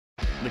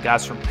the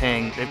guys from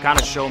Ping, they've kind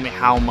of shown me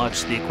how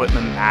much the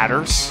equipment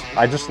matters.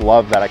 I just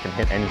love that I can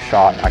hit any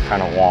shot I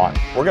kind of want.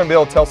 We're going to be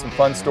able to tell some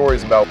fun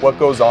stories about what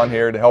goes on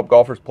here to help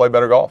golfers play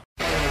better golf.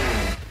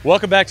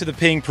 Welcome back to the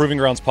Ping Proving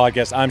Grounds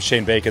podcast. I'm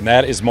Shane Bacon.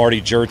 That is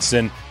Marty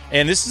Jertson.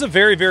 And this is a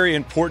very, very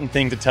important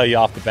thing to tell you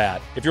off the bat.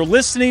 If you're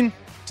listening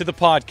to the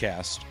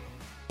podcast,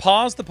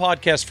 pause the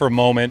podcast for a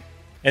moment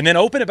and then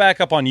open it back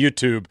up on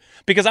YouTube.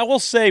 Because I will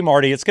say,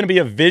 Marty, it's going to be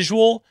a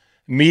visual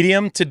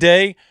medium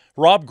today.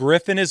 Rob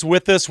Griffin is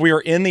with us. We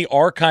are in the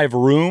archive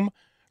room.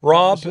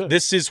 Rob,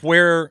 this is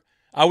where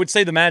I would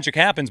say the magic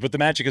happens, but the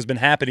magic has been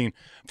happening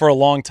for a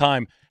long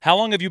time. How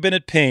long have you been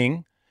at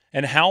Ping,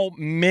 and how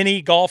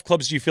many golf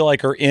clubs do you feel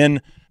like are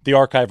in the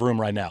archive room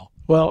right now?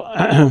 Well,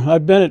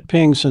 I've been at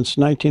Ping since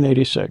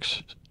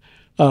 1986.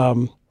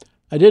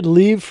 I did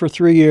leave for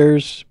 3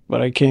 years,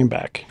 but I came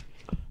back.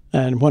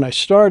 And when I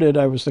started,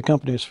 I was the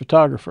company's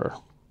photographer.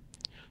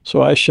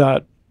 So I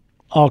shot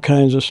all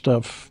kinds of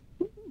stuff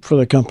for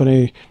the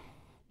company,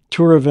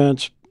 tour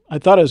events. I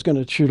thought I was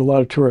going to shoot a lot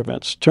of tour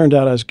events. Turned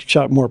out I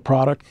shot more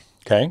product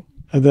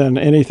than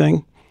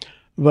anything.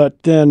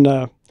 But then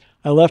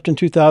I left in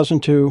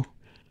 2002.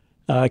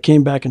 I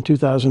came back in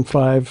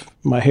 2005.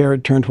 My hair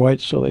had turned white,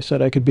 so they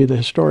said I could be the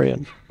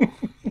historian.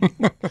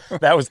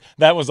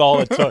 That was all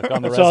it took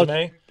on the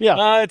resume.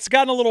 Yeah, it's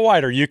gotten a little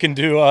wider. You can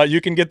do.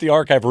 You can get the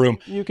archive room.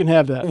 You can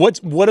have that.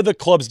 What do the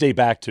clubs date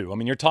back to? I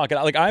mean, you're talking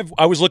like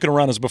I was looking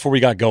around this before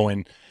we got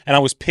going, and I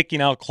was picking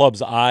out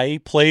clubs I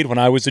played when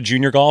I was a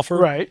junior golfer.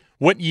 Right.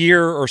 What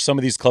year are some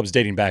of these clubs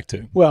dating back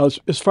to? Well,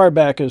 as far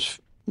back as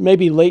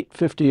maybe late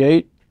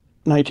 58,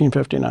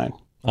 1959.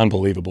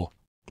 Unbelievable.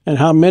 And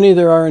how many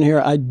there are in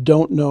here, I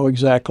don't know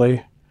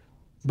exactly,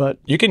 but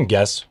you can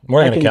guess.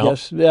 We're going to count.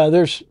 Guess. Yeah,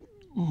 there's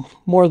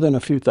more than a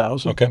few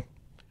thousand. Okay.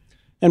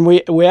 And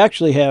we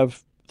actually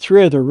have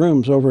 3 other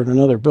rooms over in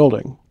another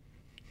building,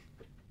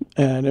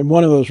 and in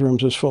one of those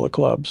rooms is full of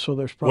clubs. So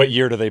there's probably. What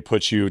year do they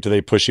put you? Do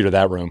they push you to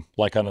that room,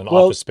 like on an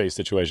office space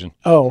situation?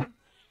 Oh,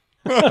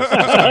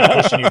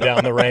 pushing you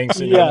down the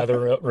ranks in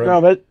another room.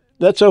 No,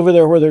 that's over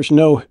there where there's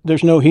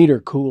no heater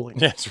cooling.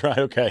 That's right.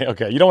 Okay.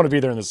 You don't want to be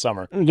there in the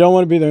summer. You don't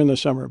want to be there in the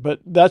summer, but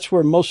that's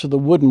where most of the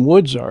wooden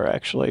woods are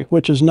actually,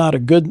 which is not a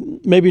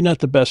good, maybe not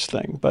the best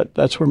thing, but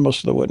that's where most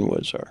of the wooden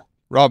woods are.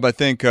 Rob, I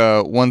think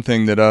one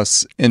thing that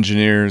us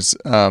engineers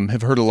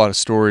have heard a lot of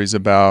stories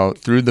about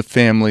through the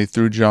family,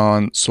 through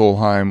John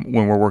Solheim,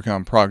 when we're working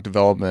on product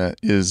development,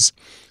 is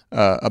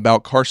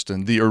about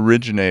Karsten, the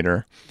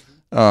originator.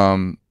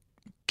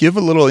 Give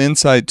a little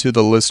insight to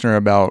the listener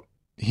about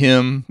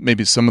him,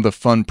 maybe some of the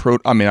fun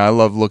I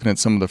love looking at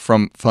some of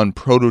the fun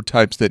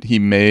prototypes that he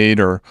made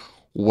or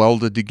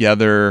welded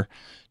together,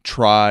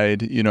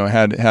 tried,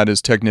 had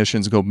his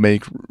technicians go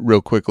make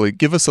real quickly.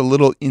 Give us a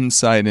little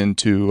insight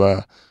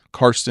into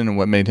Karsten and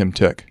what made him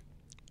tick.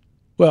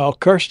 Well,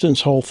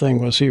 Karsten's whole thing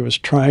was he was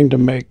trying to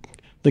make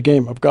the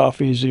game of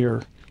golf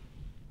easier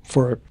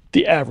for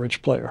the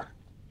average player.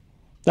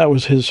 That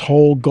was his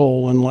whole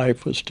goal in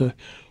life, was to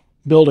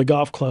build a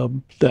golf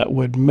club that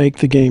would make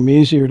the game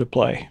easier to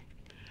play.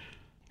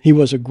 He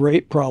was a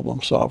great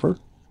problem solver,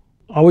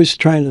 always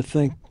trying to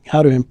think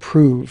how to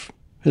improve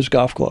his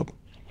golf club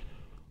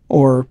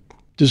or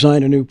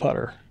design a new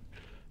putter,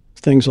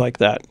 things like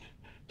that.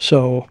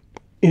 So,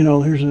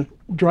 there's a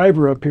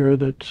driver up here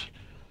that's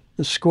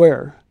a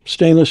square,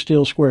 stainless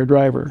steel square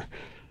driver.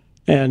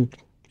 And,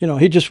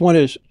 he just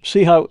wanted to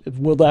see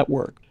will that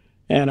work.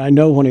 And I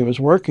know when he was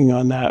working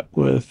on that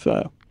with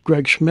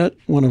Greg Schmidt,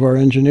 one of our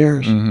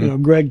engineers,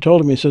 Greg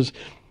told him, he says,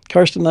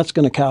 Karsten, that's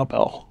going to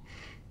cowbell.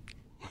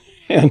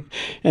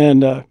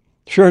 And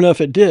sure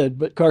enough, it did.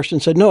 But Karsten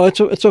said, "No,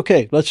 it's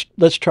okay.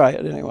 Let's try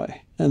it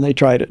anyway." And they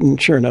tried it,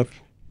 and sure enough,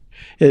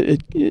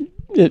 it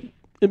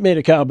made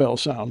a cowbell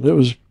sound. It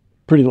was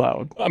pretty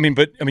loud.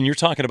 You're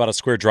talking about a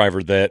square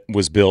driver that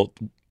was built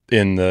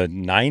in the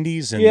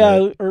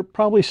 90s? Or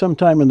probably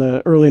sometime in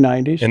the early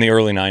 90s. In the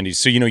early 90s.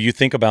 So, you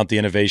think about the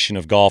innovation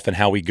of golf and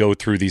how we go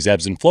through these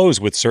ebbs and flows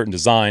with certain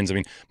designs.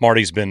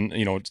 Marty's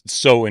been,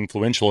 so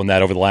influential in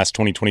that over the last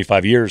 20,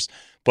 25 years.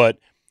 But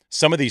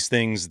some of these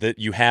things that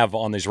you have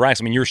on these racks,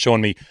 you're showing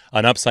me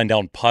an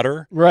upside-down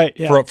putter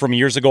from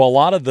years ago. A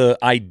lot of the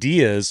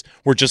ideas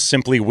were just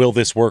simply, will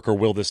this work or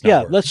will this not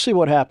work? Yeah, let's see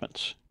what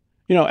happens.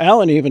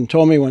 Alan even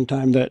told me one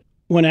time that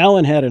when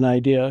Alan had an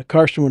idea,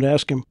 Karsten would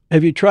ask him,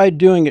 have you tried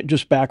doing it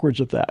just backwards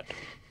of that?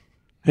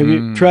 Have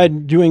you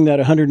tried doing that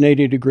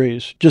 180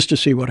 degrees just to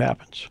see what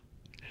happens?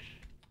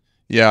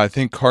 Yeah, I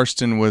think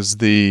Karsten was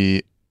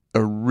the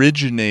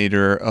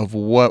originator of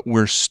what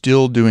we're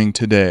still doing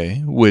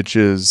today, which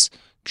is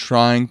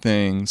trying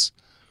things,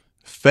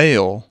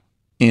 fail,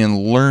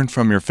 and learn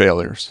from your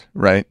failures,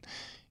 right?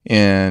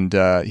 And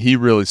he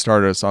really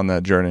started us on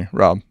that journey,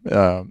 Rob.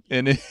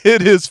 And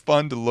it is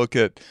fun to look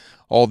at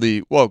all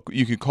the,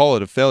 you could call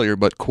it a failure,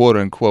 but quote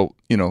unquote,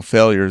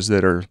 failures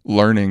that are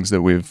learnings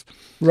that we've,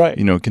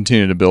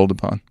 continued to build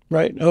upon.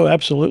 Right. Oh,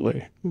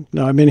 absolutely.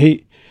 No,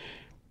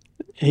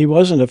 he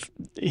wasn't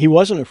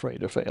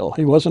afraid to fail.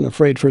 He wasn't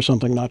afraid for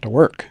something not to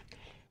work.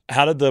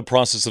 How did the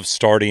process of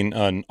starting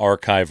an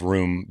archive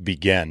room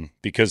begin?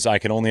 Because I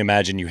can only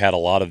imagine you had a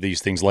lot of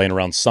these things laying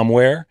around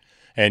somewhere,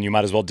 and you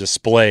might as well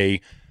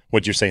display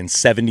what you're saying,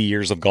 70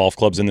 years of golf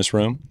clubs in this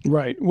room.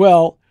 Right.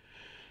 Well,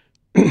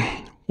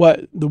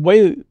 the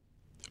way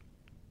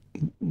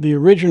the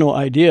original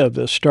idea of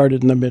this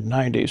started in the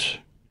mid-90s,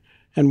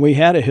 and we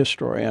had a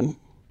historian.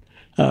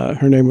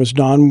 Her name was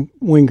Dawn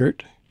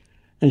Wingert,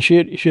 and she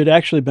had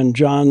actually been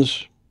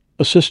John's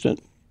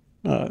assistant,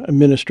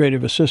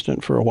 administrative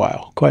assistant for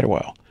quite a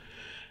while.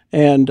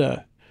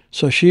 And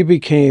so she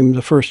became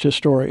the first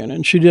historian,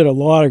 and she did a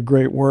lot of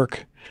great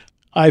work.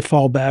 I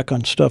fall back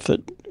on stuff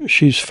that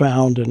she's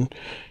found, and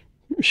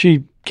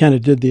she kind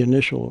of did the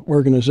initial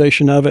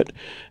organization of it.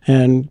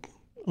 And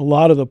a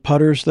lot of the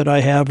putters that I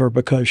have are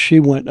because she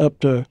went up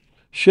to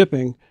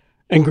shipping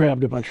and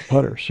grabbed a bunch of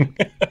putters.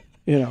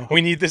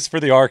 We need this for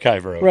the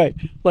archive room. Right.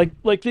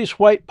 Like these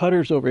white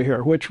putters over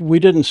here, which we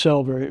didn't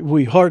sell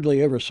we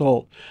hardly ever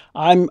sold.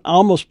 I'm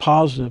almost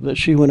positive that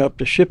she went up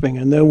to shipping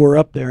and they were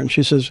up there and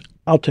she says,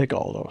 I'll take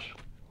all those.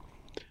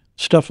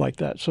 Stuff like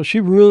that. So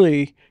she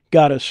really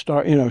got us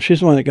started.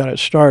 She's the one that got it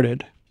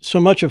started. So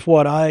much of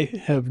what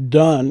I have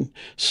done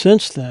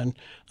since then,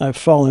 I've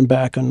fallen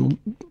back on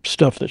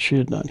stuff that she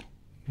had done.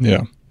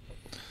 Yeah.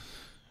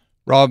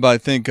 Rob, I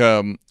think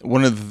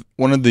one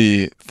of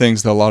the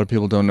things that a lot of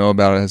people don't know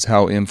about is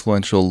how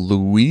influential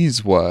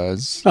Louise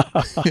was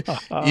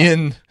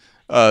in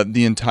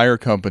the entire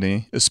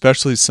company,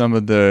 especially some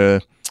of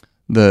the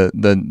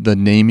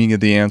naming of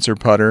the answer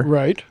putter.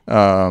 Right.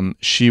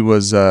 She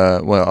was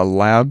a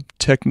lab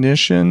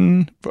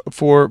technician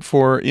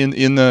for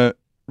in the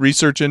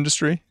research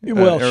industry.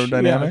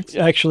 Aerodynamics.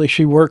 Actually,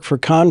 she worked for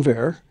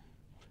Convair,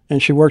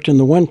 and she worked in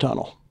the wind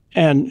tunnel,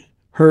 and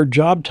her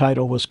job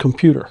title was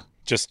computer.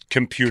 Just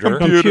computer.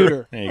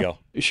 Computer. There you go.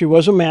 She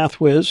was a math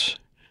whiz,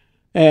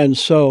 and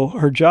so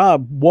her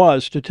job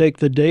was to take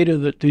the data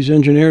that these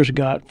engineers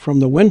got from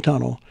the wind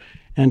tunnel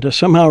and to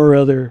somehow or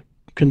other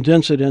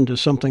condense it into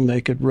something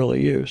they could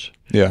really use.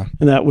 Yeah.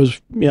 And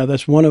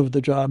that's one of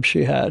the jobs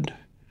she had.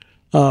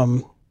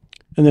 And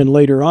then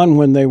later on,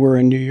 when they were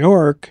in New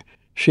York,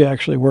 she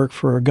actually worked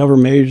for a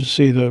government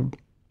agency, the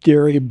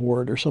Dairy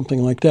Board or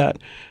something like that.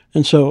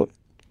 And so,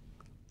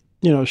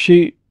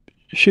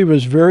 she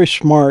was very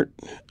smart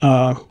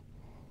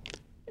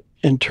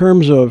in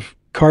terms of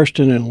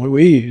Karsten and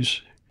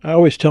Louise. I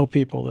always tell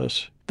people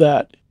this,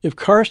 that if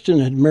Karsten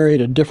had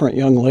married a different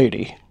young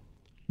lady,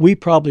 we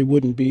probably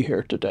wouldn't be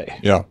here today.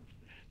 Yeah.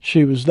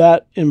 She was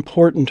that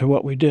important to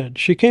what we did.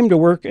 She came to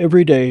work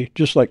every day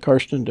just like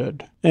Karsten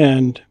did.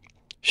 And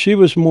she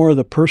was more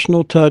the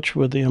personal touch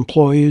with the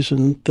employees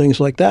and things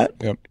like that.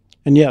 Yep.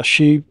 And yes,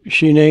 she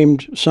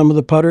named some of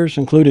the putters,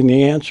 including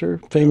the answer,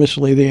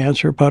 famously the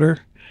answer putter.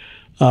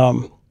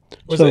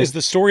 Is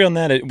the story on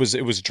that? It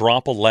was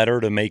drop a letter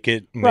to make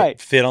it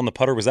fit on the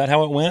putter. Was that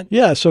how it went?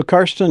 Yeah. So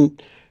Karsten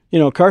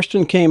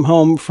came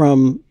home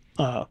from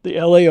the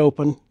LA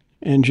Open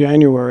in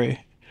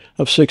January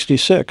of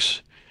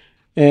 '66,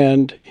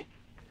 and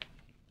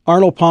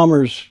Arnold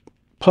Palmer's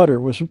putter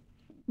was the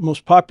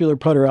most popular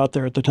putter out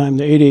there at the time,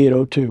 the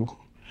 8802.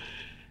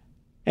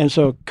 And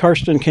so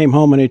Karsten came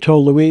home and he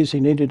told Louise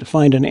he needed to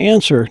find an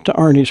answer to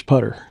Arnie's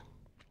putter.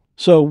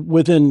 So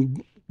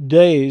within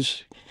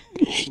days,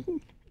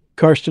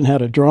 Karsten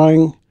had a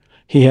drawing,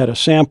 he had a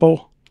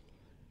sample,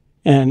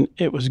 and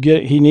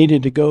he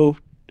needed to go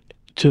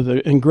to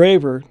the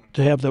engraver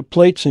to have the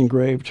plates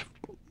engraved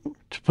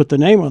to put the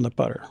name on the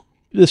putter.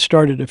 This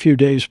started a few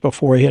days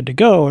before he had to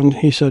go, and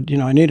he said,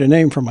 I need a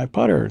name for my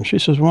putter. And she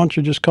says, why don't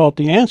you just call it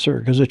the answer,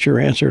 because it's your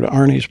answer to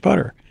Arnie's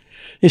putter.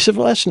 He said,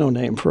 well, that's no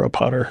name for a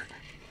putter.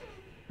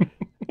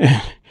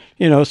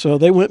 So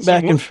they went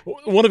back and...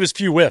 One of his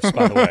few whiffs,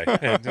 by the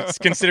way,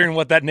 considering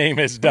what that name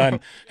has done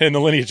in the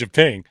lineage of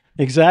Ping.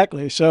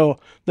 Exactly. So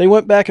they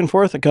went back and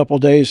forth a couple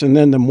of days, and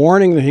then the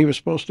morning that he was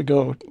supposed to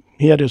go,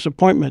 he had his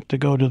appointment to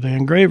go to the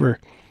engraver.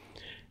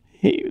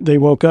 They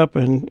woke up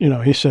and,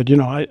 he said,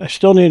 I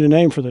still need a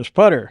name for this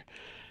putter.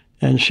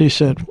 And she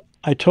said,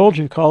 I told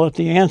you, call it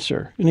the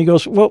answer. And he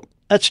goes, well,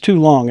 that's too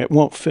long. It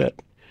won't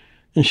fit.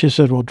 And she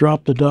said, well,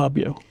 drop the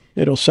W.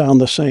 It'll sound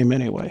the same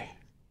anyway.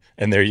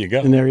 And there you go.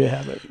 And there you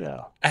have it,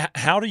 yeah.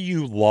 How do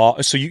you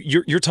so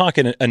you're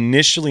talking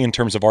initially in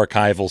terms of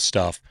archival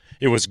stuff.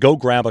 It was go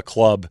grab a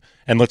club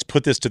and let's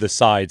put this to the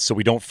side so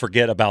we don't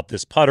forget about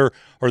this putter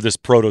or this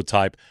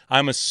prototype.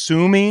 I'm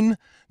assuming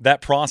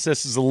that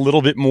process is a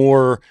little bit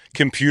more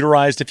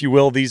computerized, if you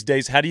will, these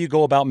days. How do you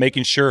go about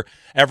making sure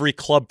every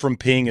club from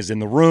Ping is in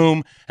the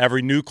room,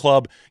 every new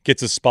club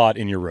gets a spot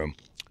in your room?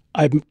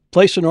 I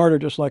place an order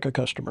just like a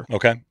customer.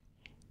 Okay.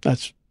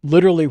 That's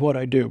literally what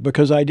I do,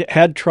 because I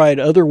had tried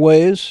other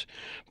ways.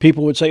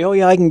 People would say, oh,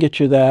 yeah, I can get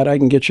you that,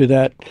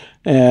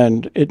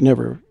 and it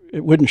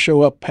wouldn't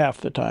show up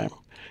half the time.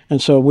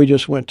 And so we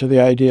just went to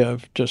the idea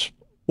of just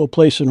we'll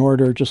place an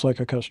order just like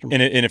a customer.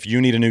 And if you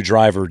need a new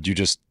driver, do you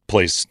just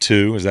place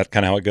 2? Is that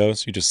kind of how it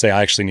goes? You just say,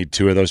 I actually need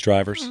 2 of those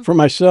drivers? For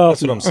myself.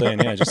 That's what I'm saying.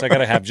 Yeah, I got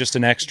to have just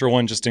an extra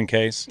one just in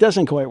case.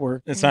 Doesn't quite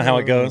work. That's not how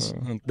it goes.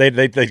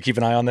 They keep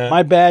an eye on that.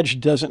 My badge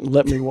doesn't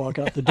let me walk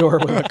out the door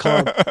with a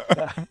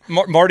club.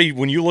 Marty,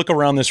 when you look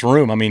around this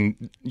room, I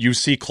mean, you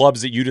see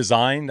clubs that you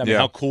designed. I mean,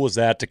 how cool is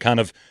that to kind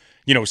of,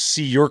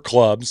 see your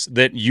clubs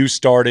that you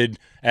started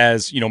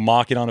as,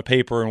 mocking on a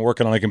paper and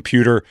working on a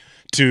computer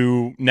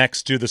to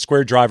next to the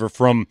square driver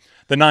from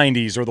the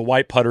 90s or the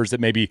white putters that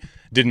maybe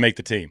didn't make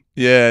the team.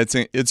 Yeah,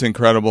 it's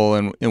incredible.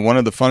 And one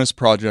of the funnest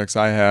projects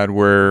I had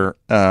where,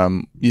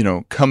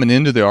 coming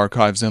into the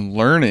archives and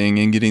learning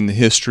and getting the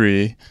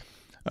history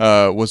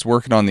was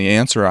working on the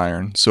answer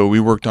iron. So we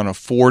worked on a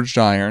forged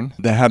iron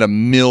that had a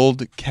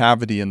milled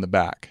cavity in the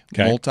back,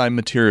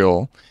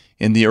 multi-material.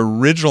 And the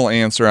original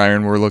answer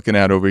iron we're looking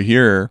at over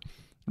here,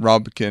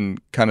 Rob can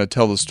kind of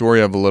tell the story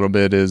of a little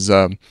bit, is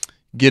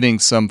getting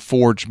some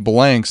forged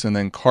blanks, and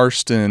then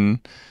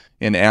Karsten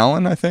and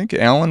Alan, I think.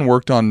 Alan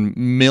worked on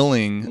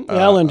milling.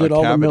 Alan did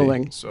all the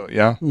milling. So,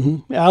 yeah.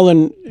 Mm-hmm.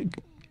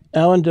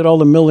 Alan did all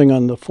the milling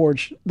on the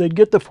forged. They'd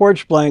get the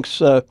forged blanks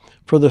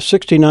for the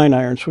 69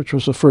 irons, which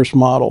was the first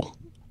model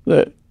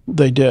that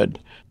they did.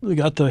 They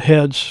got the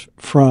heads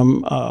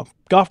from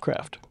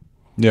Golfcraft.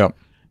 Yeah.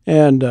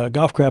 And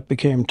Golfcraft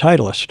became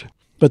Titleist.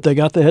 But they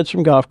got the heads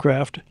from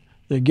Golfcraft.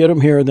 They'd get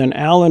them here. Then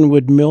Alan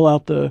would mill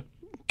out the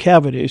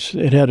cavities.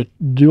 It had a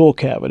dual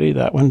cavity,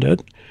 that one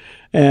did.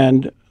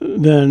 And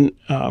then,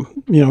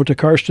 to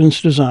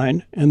Karsten's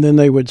design. And then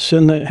they would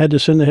had to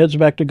send the heads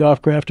back to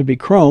Golfcraft to be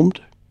chromed.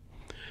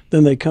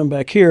 Then they'd come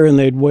back here and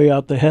they'd weigh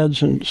out the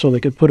heads and so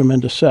they could put them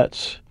into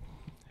sets.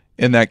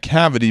 And that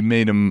cavity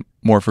made them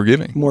more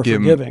forgiving.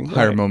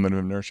 Higher right. moment of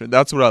inertia.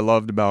 That's what I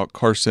loved about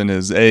Karsten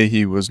is A,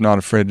 he was not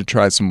afraid to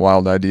try some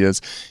wild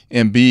ideas,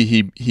 and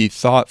B, he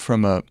thought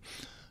from a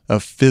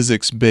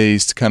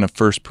physics-based kind of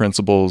first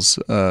principles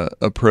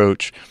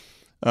approach.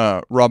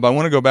 Rob, I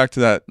want to go back to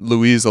that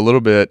Louise a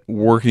little bit,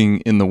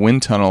 working in the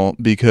wind tunnel,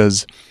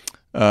 because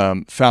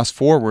fast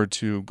forward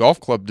to golf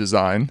club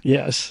design.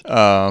 Yes.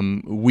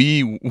 I'm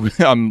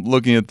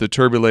looking at the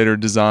turbulator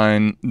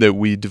design that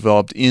we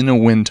developed in a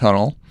wind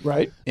tunnel.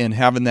 Right. And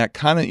having that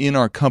kind of in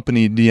our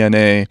company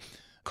DNA.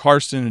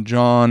 Karsten and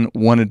John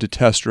wanted to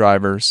test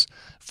drivers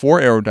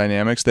for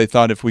aerodynamics. They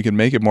thought if we could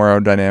make it more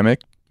aerodynamic,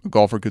 a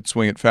golfer could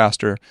swing it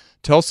faster.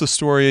 Tell us the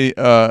story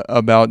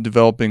about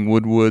developing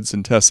Woodwoods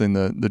and testing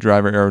the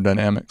driver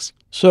aerodynamics.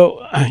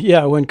 So,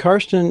 when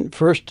Karsten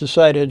first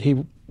decided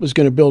he was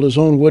going to build his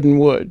own wooden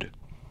wood,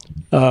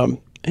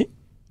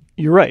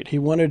 you're right. He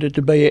wanted it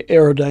to be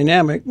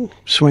aerodynamic,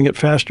 swing it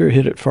faster,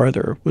 hit it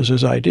farther was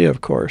his idea,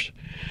 of course.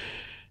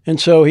 And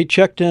so he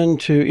checked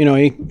into,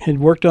 he had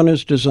worked on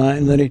his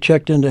design, then he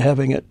checked into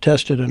having it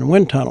tested in a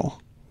wind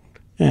tunnel.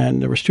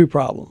 And there was 2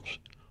 problems.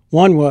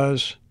 One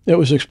was it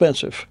was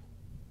expensive.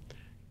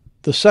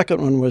 The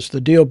second one was the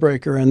deal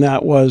breaker, and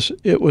that was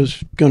it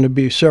was going to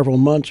be several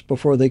months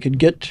before they could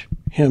get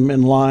him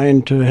in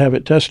line to have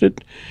it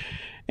tested.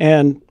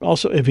 And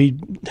also, if he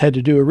had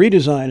to do a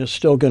redesign, it's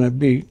still going to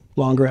be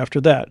longer after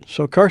that.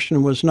 So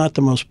Karsten was not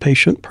the most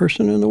patient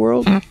person in the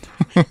world.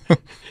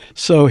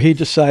 So he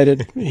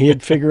decided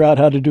he'd figure out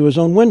how to do his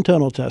own wind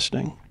tunnel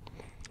testing.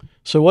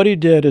 So what he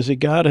did is he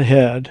got a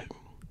head,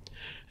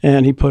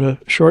 and he put a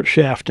short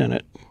shaft in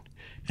it,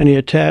 and he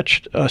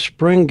attached a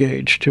spring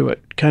gauge to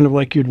it, kind of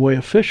like you'd weigh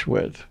a fish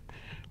with,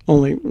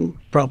 only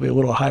probably a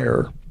little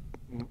higher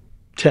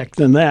tech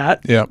than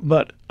that,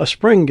 but a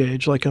spring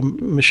gauge like a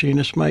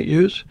machinist might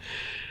use.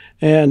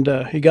 And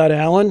he got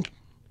Alan,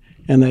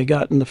 and they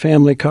got in the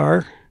family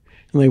car,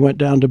 and they went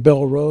down to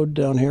Bell Road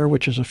down here,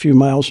 which is a few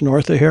miles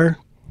north of here.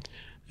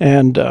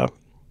 And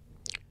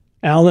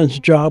Alan's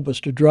job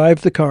was to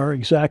drive the car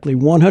exactly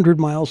 100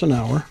 miles an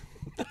hour.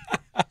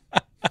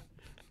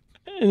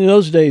 In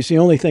those days, the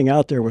only thing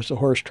out there was the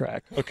horse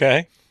track.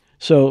 Okay.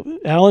 So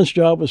Alan's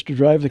job was to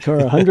drive the car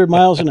 100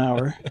 miles an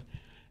hour.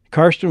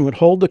 Karsten would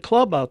hold the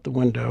club out the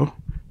window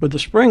with the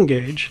spring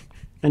gauge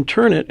and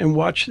turn it and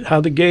watch how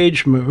the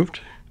gauge moved.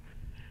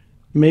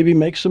 Maybe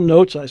make some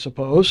notes, I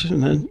suppose,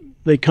 and then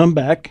they come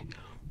back,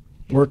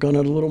 work on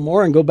it a little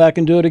more, and go back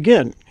and do it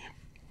again.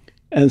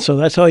 And so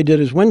that's how he did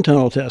his wind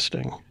tunnel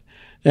testing.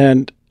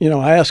 And,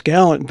 I asked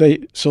Alan, they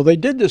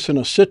did this in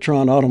a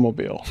Citroen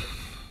automobile,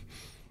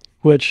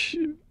 which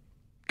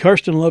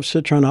Karsten loved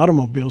Citroen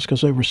automobiles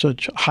because they were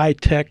such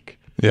high-tech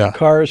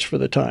cars for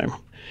the time.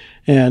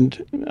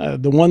 And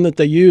the one that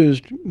they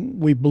used,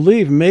 we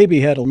believe,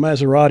 maybe had a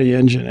Maserati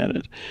engine in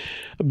it.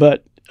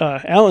 But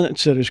Alan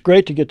said it's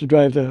great to get to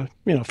drive the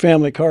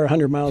family car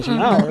 100 miles an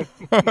hour,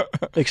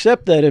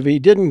 except that if he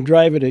didn't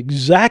drive it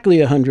exactly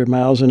 100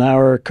 miles an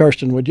hour,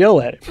 Karsten would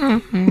yell at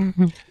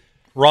him.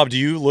 Rob, do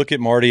you look at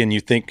Marty and you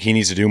think he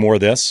needs to do more of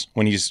this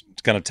when he's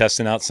kind of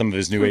testing out some of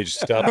his new age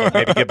stuff? Like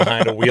maybe get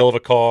behind a wheel of a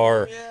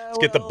car,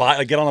 get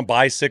on a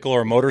bicycle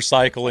or a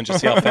motorcycle and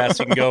just see how fast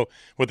he can go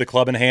with the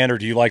club in hand, or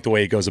do you like the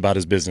way he goes about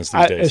his business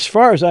these days? As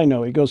far as I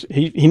know,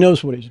 he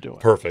knows what he's doing.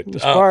 Perfect.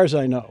 As far as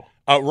I know.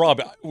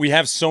 Rob, we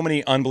have so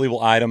many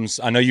unbelievable items.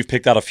 I know you've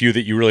picked out a few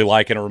that you really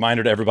like, and a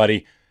reminder to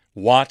everybody,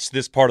 watch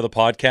this part of the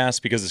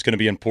podcast because it's going to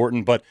be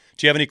important. But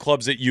do you have any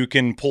clubs that you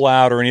can pull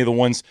out, or any of the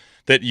ones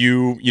that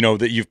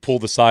that you've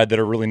pulled aside that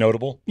are really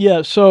notable?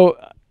 Yeah, so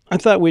I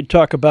thought we'd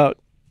talk about,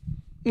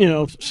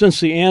 since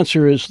the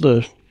answer is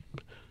the,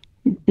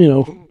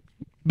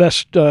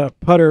 best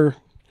putter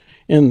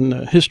in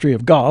the history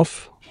of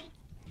golf.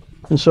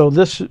 And so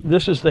this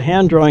is the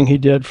hand drawing he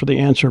did for the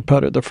answer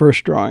putter, the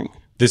first drawing.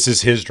 This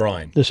is his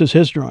drawing. This is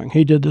his drawing.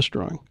 He did this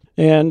drawing.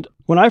 And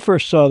when I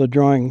first saw the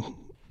drawing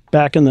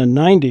back in the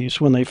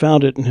 90s, when they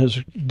found it in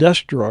his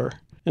desk drawer,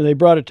 and they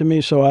brought it to me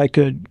so I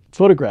could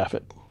photograph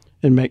it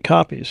and make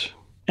copies.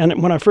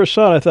 And when I first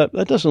saw it, I thought,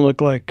 that doesn't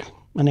look like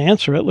an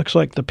answer. It looks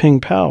like the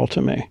Ping Pal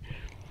to me.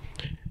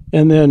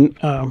 And then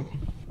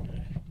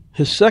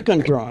his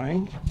second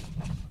drawing,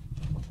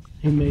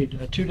 he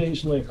made 2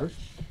 days later,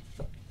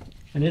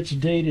 and it's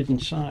dated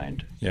and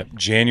signed. Yep,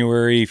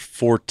 January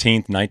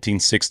 14th,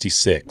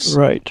 1966.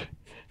 Right.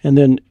 And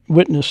then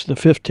witness the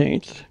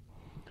 15th.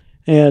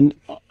 And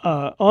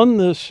on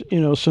this,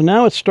 so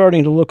now it's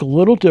starting to look a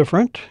little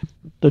different,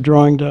 the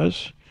drawing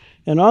does.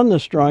 And on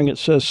this drawing, it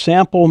says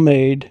sample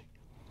made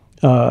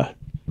the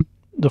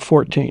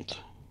 14th,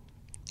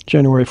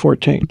 January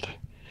 14th.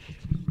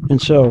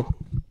 And so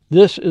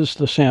this is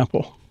the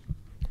sample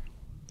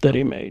that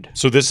he made.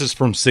 So this is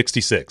from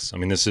 66. I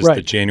mean, this is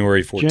the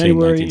January 14th,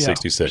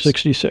 1966.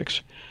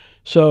 66.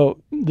 So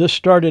this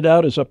started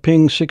out as a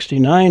Ping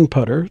 69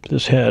 putter,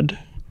 this head,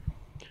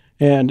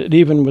 and it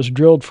even was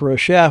drilled for a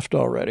shaft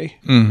already.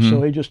 Mm-hmm.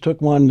 So he just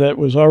took one that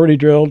was already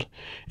drilled,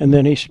 and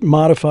then he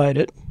modified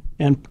it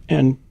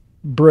and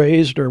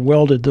brazed or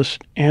welded this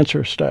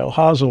answer style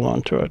hosel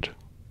onto it.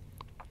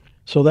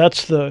 So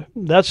that's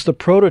the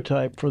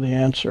prototype for the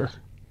answer.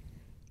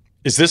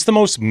 Is this the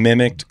most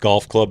mimicked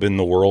golf club in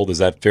the world? Is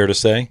that fair to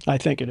say? I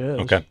think it is.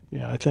 Okay.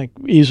 Yeah, I think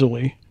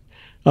easily.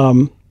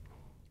 And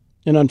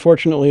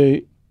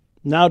unfortunately,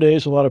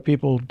 nowadays, a lot of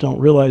people don't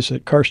realize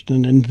that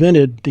Karsten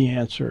invented the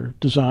answer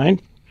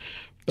design.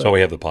 That's why we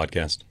have the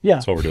podcast. Yeah.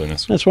 That's why we're doing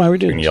this. That's why we're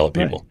doing We can this. yell at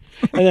people.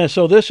 Right. And then,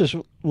 so this is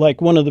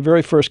like one of the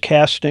very first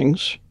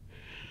castings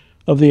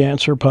of the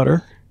answer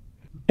putter.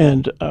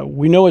 And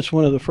we know it's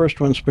one of the first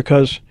ones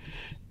because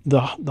the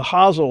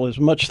hosel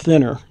is much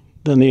thinner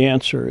than the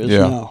answer is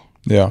now.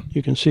 Yeah.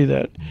 You can see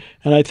that.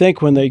 And I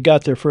think when they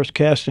got their first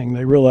casting,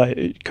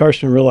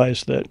 Karsten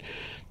realized that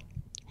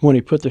when he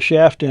put the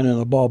shaft in and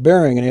the ball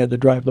bearing, and he had to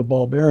drive the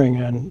ball bearing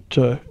in,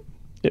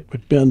 it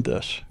would bend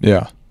this.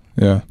 Yeah.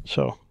 Yeah.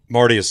 So,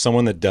 Marty, as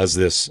someone that does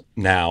this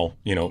now,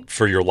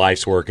 for your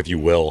life's work, if you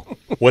will,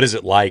 what is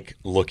it like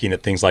looking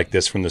at things like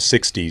this from the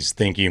 60s,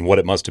 thinking what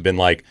it must have been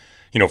like,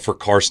 for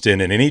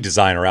Karsten and any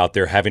designer out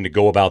there having to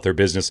go about their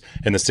business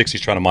in the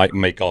 60s trying to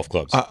make golf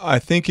clubs? I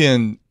think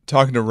in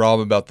talking to Rob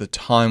about the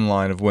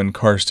timeline of when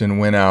Karsten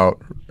went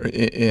out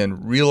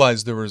and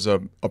realized there was a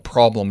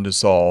problem to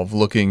solve,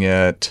 looking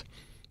at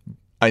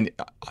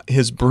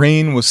his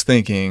brain was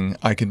thinking,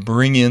 I could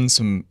bring in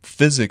some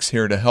physics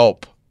here to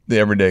help the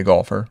everyday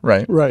golfer,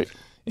 right? right.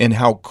 And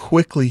how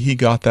quickly he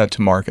got that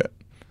to market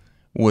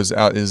is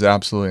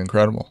absolutely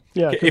incredible.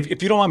 Yeah.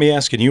 If you don't mind me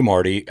asking you,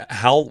 Marty,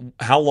 how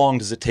long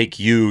does it take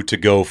you to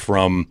go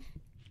from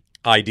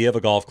idea of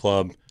a golf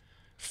club,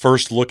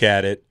 first look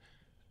at it,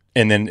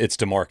 and then it's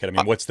to market? I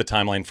mean, what's the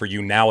timeline for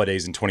you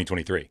nowadays in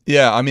 2023?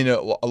 Yeah, I mean, a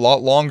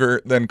lot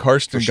longer than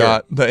Karsten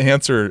got the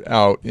answer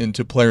out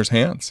into players'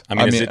 hands. I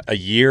mean, is it a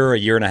year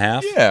and a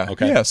half? Yeah,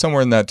 okay. Yeah,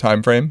 somewhere in that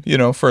time frame,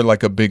 for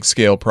like a big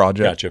scale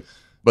project. Gotcha.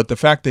 But the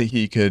fact that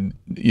he could,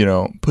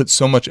 put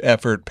so much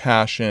effort,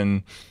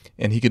 passion,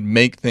 and he could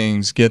make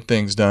things, get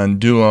things done,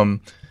 do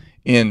them,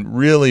 and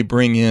really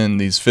bring in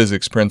these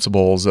physics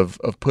principles of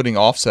putting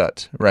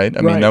offset, right?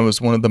 I mean, that was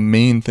one of the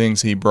main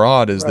things he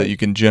brought is that you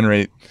can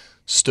generate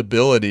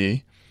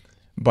stability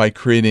by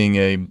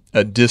creating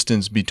a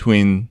distance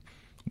between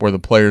where the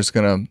player's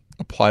going to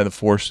apply the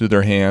force through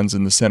their hands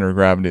and the center of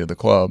gravity of the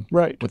club.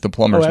 Right. With the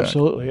plumber's net.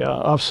 Absolutely. Yeah.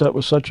 Offset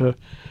was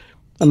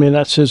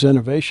that's his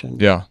innovation.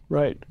 Yeah.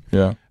 Right.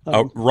 Yeah.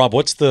 Rob,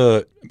 let's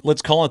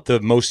call it the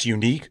most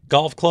unique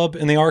golf club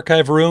in the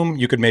archive room.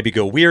 You could maybe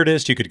go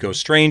weirdest, you could go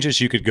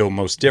strangest, you could go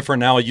most different.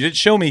 Now, you did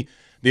show me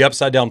the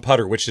upside down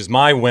putter, which is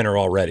my winner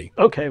already.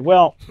 Okay.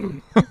 Well,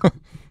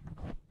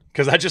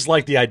 because I just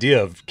like the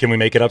idea of, can we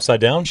make it upside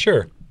down?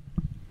 Sure.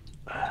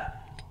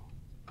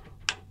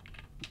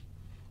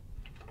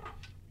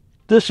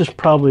 this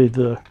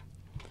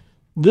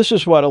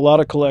is what a lot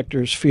of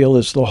collectors feel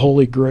is the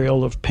holy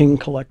grail of Ping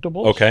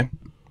collectibles. Okay.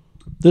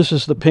 This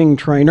is the Ping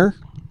trainer.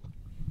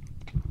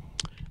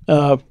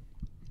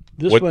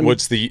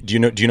 What's the, do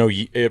you know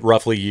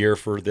roughly year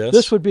for this?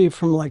 This would be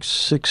from like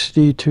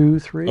 62,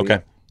 3.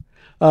 Okay.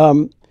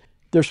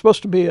 There's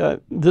supposed to be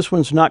this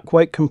one's not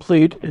quite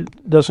complete.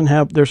 It doesn't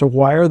have, there's a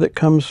wire that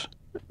comes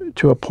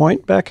to a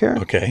point back here.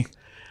 Okay.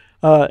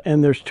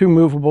 And there's 2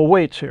 movable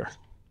weights here.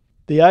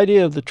 The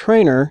idea of the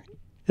trainer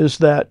is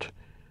that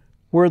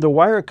where the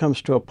wire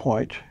comes to a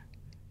point,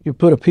 you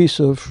put a piece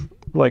of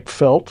like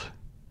felt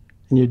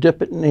and you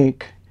dip it in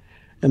ink,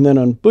 and then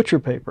on butcher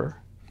paper,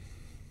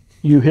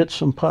 you hit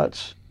some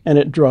putts and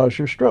it draws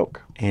your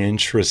stroke.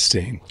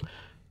 Interesting.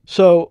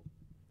 So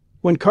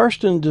when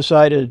Karsten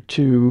decided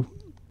to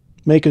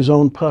make his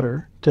own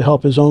putter to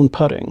help his own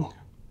putting,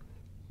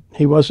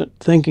 he wasn't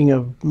thinking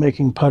of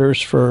making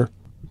putters for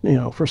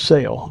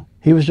sale.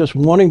 He was just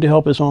wanting to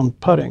help his own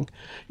putting.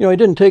 He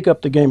didn't take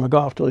up the game of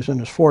golf till he was in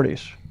his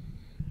 40s.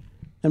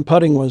 And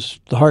putting was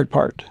the hard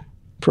part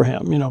for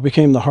him,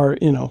 became the hard,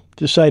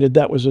 decided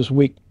that was his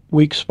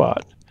weak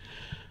spot.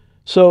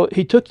 So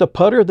he took the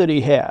putter that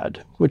he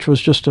had, which was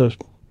just a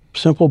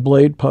simple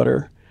blade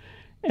putter,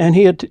 and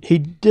he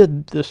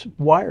did this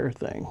wire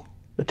thing,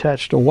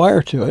 attached a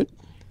wire to it.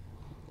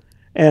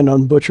 And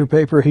on butcher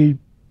paper, he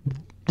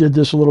did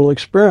this little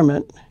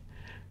experiment.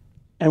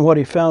 And what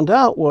he found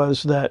out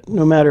was that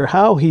no matter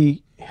how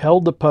he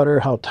held the putter,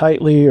 how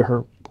tightly,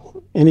 or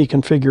any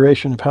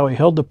configuration of how he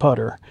held the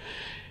putter,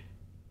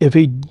 if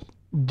he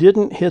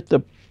didn't hit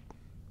the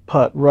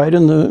putt right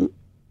in the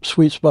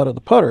sweet spot of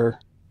the putter,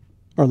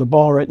 or the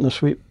ball right in the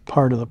sweet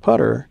part of the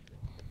putter,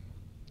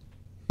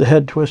 the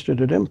head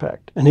twisted at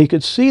impact. And he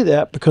could see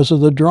that because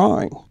of the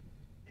drawing.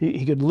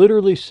 He could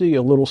literally see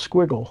a little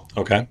squiggle.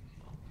 Okay.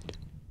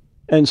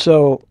 And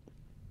so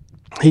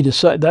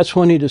that's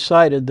when he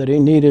decided that he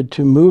needed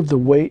to move the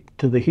weight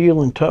to the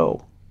heel and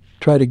toe,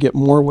 try to get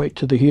more weight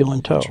to the heel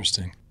and toe.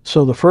 Interesting.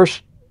 So the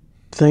first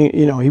thing,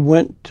 he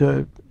went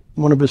to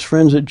one of his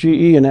friends at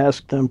GE and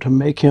asked them to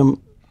make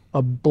him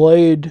a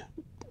blade,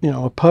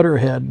 a putter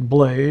head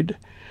blade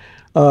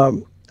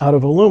out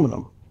of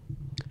aluminum.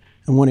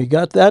 And when he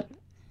got that,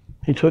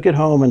 he took it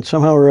home and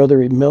somehow or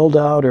other he milled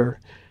out or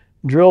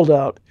drilled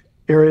out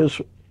areas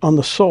on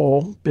the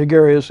sole, big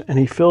areas, and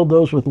he filled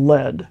those with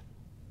lead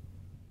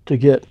to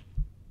get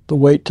the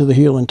weight to the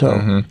heel and toe.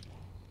 Mm-hmm.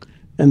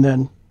 And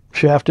then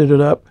shafted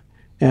it up,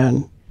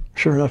 and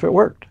sure enough, it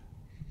worked.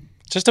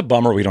 Just a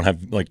bummer we don't have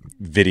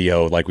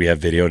video like we have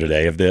video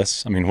today of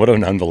this. I mean, what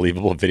an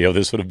unbelievable video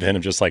this would have been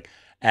of just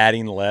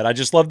adding lead. I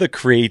just love the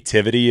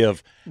creativity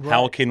of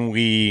how can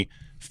we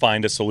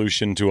find a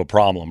solution to a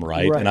problem,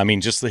 right? And I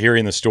mean, just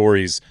hearing the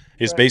stories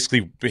is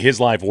basically his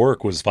life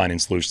work was finding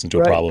solutions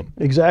to a problem.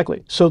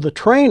 Exactly. So the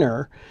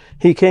trainer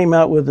he came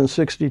out with in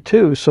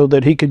 '62 so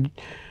that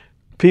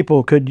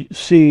people could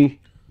see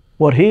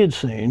what he had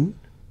seen,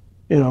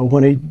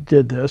 when he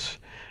did this.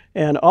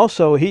 And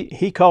also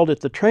he called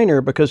it the trainer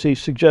because he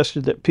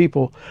suggested that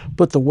people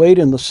put the weight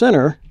in the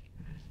center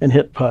and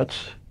hit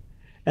putts.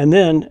 And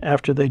then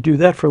after they do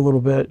that for a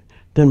little bit,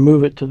 then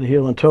move it to the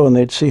heel and toe, and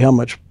they'd see how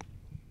much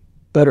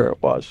better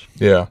it was.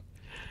 Yeah.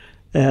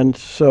 And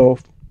so,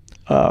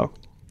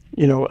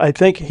 I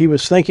think he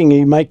was thinking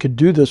he could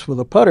do this with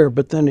a putter,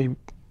 but then he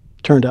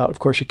turned out, of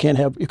course, you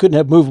couldn't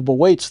have movable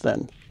weights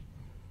then.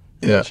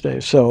 Yeah.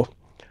 Days. So,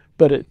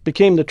 but it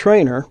became the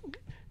trainer.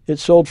 It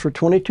sold for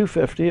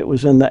 $22.50. It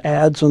was in the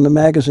ads on the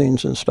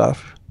magazines and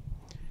stuff.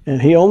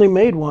 And he only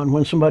made one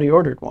when somebody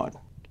ordered one.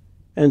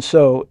 And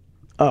so,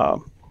 a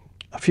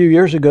few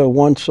years ago,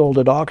 one sold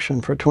at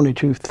auction for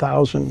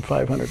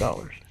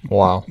 $22,500.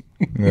 Wow.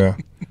 Yeah.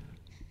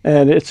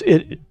 And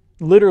it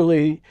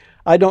literally,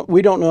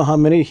 we don't know how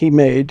many he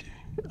made.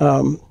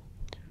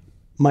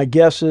 My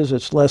guess is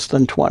it's less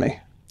than 20.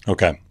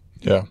 Okay.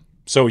 Yeah.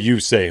 So you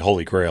say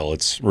Holy Grail,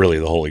 it's really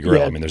the Holy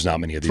Grail. Yeah. I mean, there's not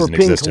many of these in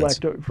existence.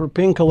 For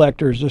ping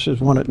collectors, this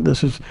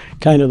is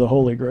kind of the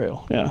Holy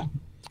Grail. Yeah.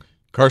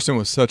 Karsten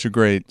was such a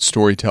great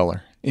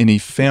storyteller, and he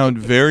found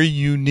very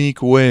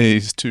unique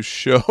ways to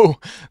show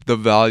the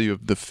value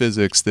of the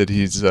physics that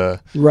he's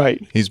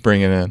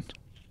bringing in.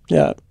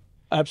 Yeah,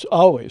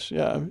 always.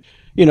 Yeah,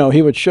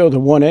 he would show the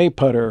 1A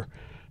putter.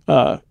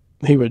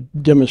 He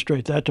would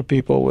demonstrate that to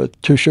people with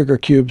 2 sugar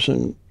cubes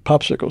and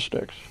popsicle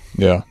sticks.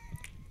 Yeah,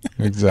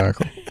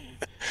 exactly.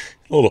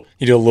 You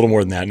do a little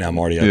more than that now,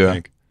 Marty. I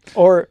think.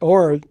 Or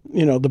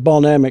the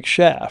Balnamic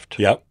shaft.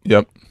 Yep.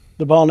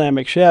 The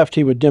Balnamic shaft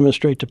he would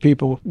demonstrate to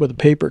people with a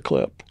paper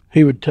clip.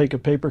 He would take a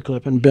paper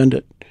clip and bend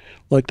it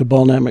like the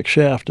Balnamic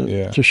shaft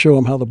to show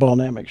them how the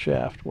Balnamic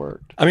shaft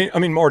worked. I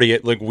mean, Marty,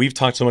 we've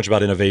talked so much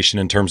about innovation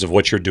in terms of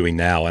what you're doing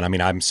now, and I mean,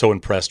 I'm so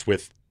impressed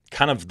with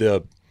kind of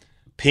the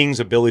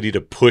Ping's ability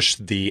to push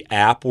the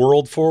app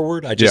world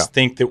forward. I just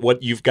think that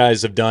what you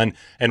guys have done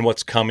and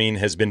what's coming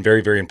has been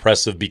very, very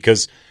impressive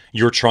because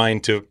you're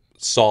trying to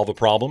solve a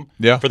problem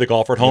for the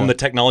golfer at home. The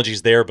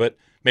technology's there, but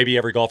maybe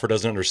every golfer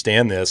doesn't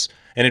understand this.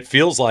 And it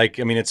feels like,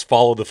 it's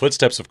followed the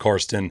footsteps of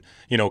Karsten,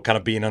 kind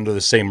of being under the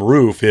same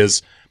roof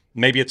is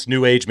maybe it's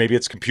new age, maybe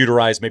it's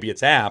computerized, maybe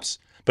it's apps,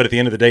 but at the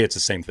end of the day, it's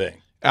the same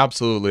thing.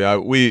 Absolutely.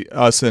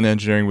 Us in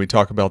engineering, we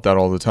talk about that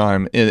all the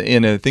time.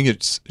 And I think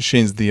it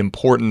shows the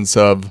importance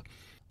of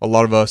a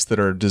lot of us that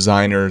are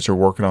designers or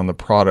working on the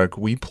product.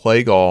 We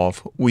play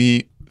golf.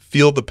 We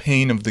feel the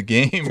pain of the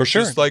game. For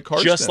sure. Just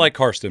like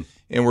Karsten.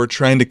 And we're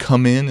trying to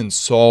come in and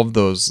solve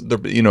those.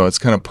 It's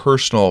kind of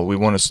personal. We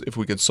want to, if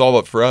we could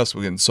solve it for us,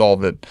 we can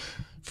solve it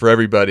for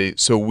everybody.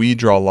 So we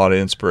draw a lot of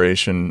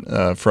inspiration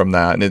from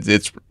that, and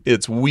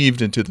it's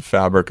weaved into the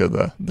fabric of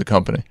the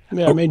company.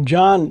 Yeah,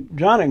 John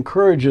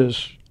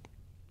encourages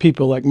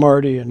people like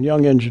Marty and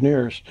young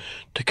engineers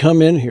to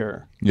come in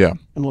here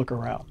and look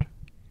around.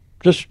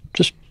 Just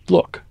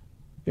look,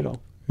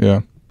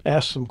 Yeah.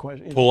 ask some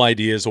questions. Pull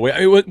ideas away.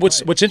 I mean,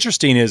 what's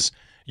interesting is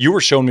you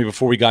were showing me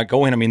before we got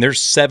going. I mean, there's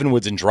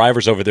 7-woods and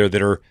drivers over there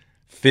that are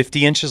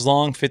 50 inches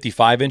long,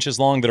 55 inches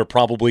long, that are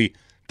probably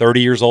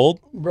 30 years old.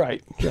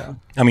 Right. Yeah.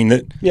 I mean,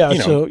 we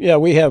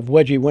have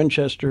Wedgie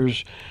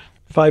Winchester's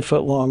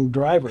 5-foot-long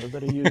driver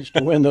that he used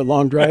to win the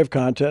long drive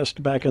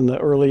contest back in the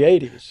early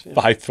 80s.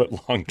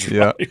 5-foot-long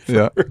driver.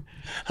 Yeah.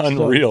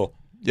 Unreal.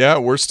 Yeah,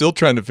 we're still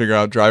trying to figure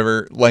out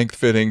driver length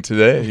fitting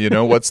today.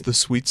 What's the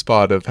sweet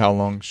spot of how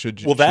long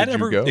should you? Will that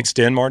ever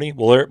extend, Marty?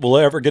 Will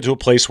it ever get to a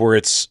place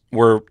where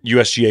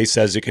USGA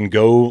says it can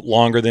go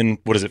longer than,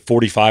 what is it,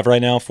 45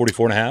 right now,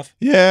 44 and a half?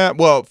 Yeah,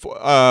 well,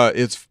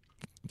 it's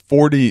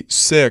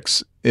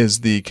 46 is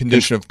the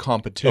condition of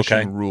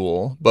competition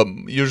rule, but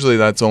usually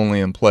that's only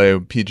in play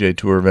with PGA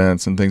Tour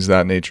events and things of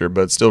that nature,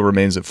 but it still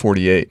remains at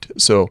 48.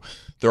 So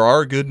there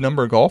are a good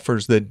number of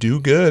golfers that do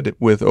good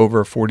with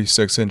over a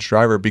 46-inch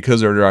driver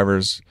because their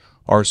drivers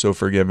are so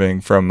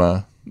forgiving from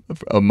a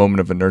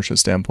moment of inertia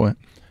standpoint.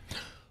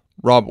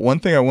 Rob, one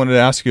thing I wanted to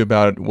ask you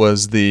about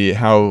was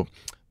how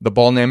the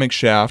ball-namic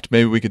shaft.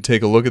 Maybe we could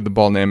take a look at the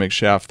ball-namic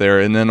shaft there,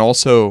 and then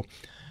also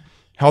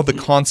how the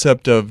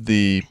concept of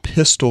the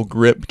pistol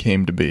grip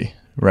came to be,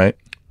 right?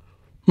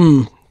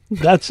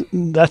 That's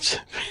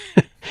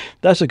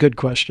that's a good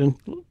question.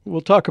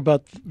 We'll talk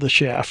about the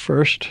shaft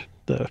first,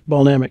 the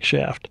ball-namic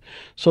shaft.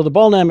 So the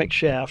ball-namic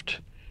shaft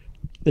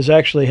is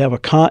actually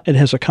it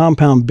has a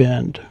compound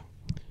bend,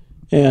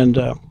 and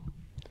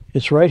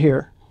it's right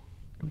here.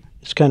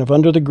 It's kind of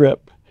under the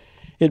grip.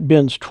 It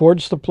bends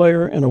towards the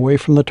player and away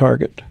from the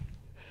target,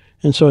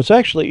 and so it's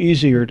actually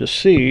easier to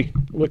see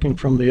looking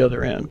from the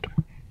other end.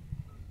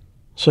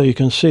 So you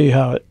can see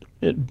how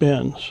it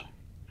bends.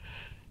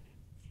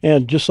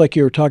 And just like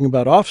you were talking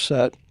about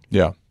offset,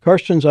 Yeah.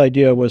 Karsten's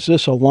idea was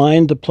this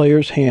aligned the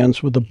player's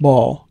hands with the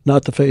ball,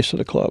 not the face of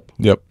the club.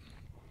 Yep.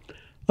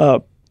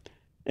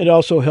 It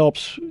also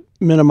helps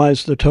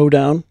minimize the toe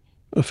down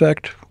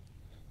effect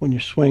when you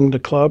swing the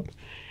club.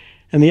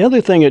 And the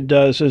other thing it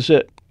does is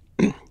it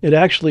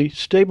actually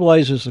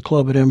stabilizes the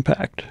club at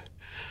impact.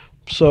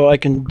 So I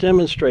can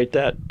demonstrate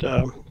that.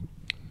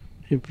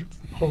 If you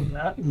hold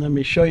that, and let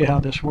me show you how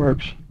this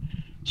works.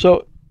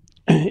 So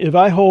if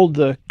I hold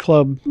the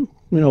club,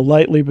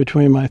 lightly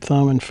between my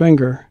thumb and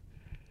finger,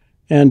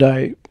 and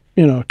I,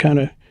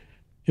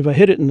 if I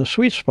hit it in the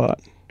sweet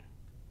spot,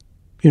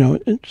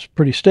 it's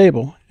pretty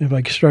stable. If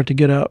I start to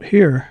get out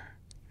here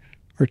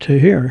or to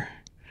here,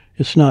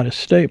 it's not as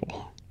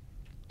stable.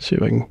 Let's see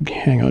if I can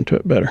hang on to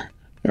it better.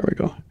 There we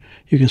go.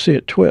 You can see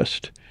it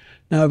twist.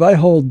 Now, if I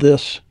hold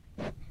this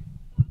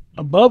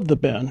above the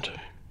bend,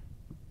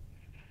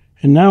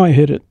 and now I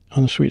hit it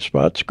on the sweet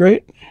spot, it's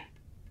great.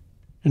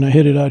 And I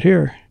hit it out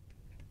here,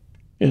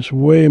 it's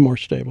way more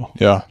stable.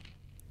 Yeah.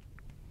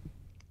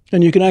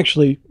 And you can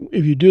actually,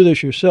 if you do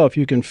this yourself,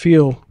 you can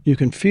feel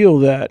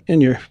that in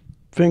your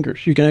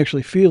fingers. You can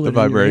actually feel it the in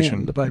vibration. Your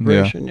hand, the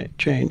vibration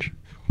change.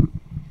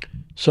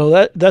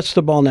 So that's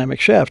the ball-namic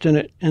shaft,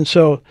 and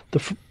so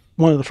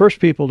one of the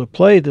first people to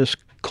play this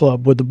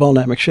club with the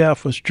ball-namic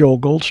shaft was Joel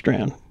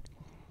Goldstrand,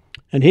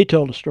 and he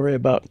told a story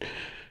about,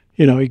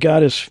 he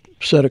got his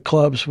set of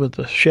clubs with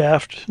the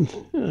shaft,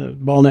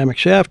 ball-namic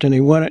shaft, and he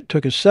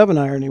took his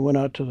 7-iron, he went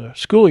out to the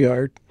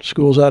schoolyard.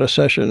 School's out of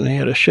session, and he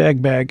had a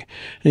shag bag,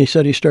 and he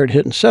said he started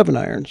hitting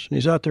 7-irons, and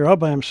he's out there all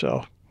by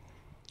himself.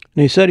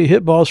 And he said he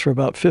hit balls for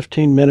about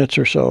 15 minutes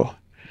or so,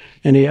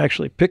 and he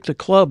actually picked the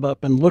club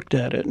up and looked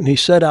at it, and he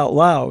said out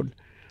loud,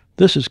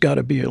 "This has got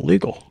to be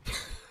illegal,"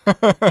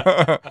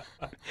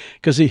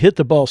 because he hit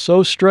the ball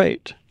so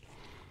straight.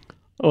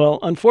 Well,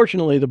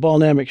 unfortunately, the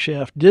ball-namic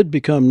shaft did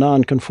become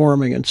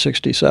non-conforming in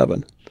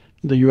 '67.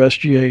 The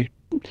USGA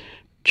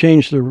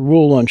changed the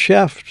rule on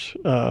shaft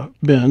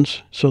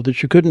bends so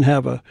that you couldn't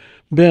have a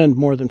bend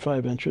more than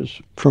 5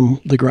 inches from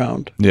the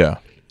ground. Yeah.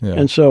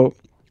 And so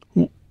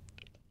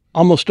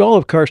almost all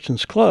of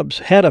Karsten's clubs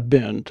had a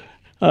bend,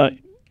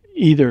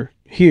 either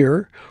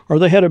here or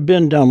they had a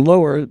bend down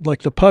lower,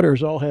 like the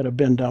putters all had a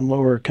bend down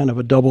lower, kind of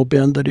a double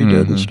bend that he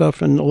did and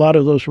stuff, and a lot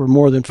of those were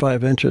more than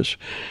 5 inches.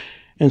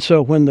 And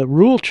so when the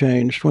rule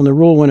changed, when the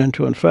rule went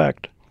into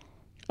effect,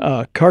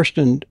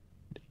 Karsten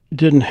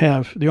didn't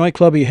have, the only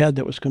club he had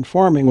that was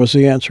conforming was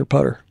the Answer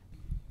putter.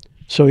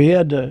 So he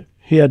wanted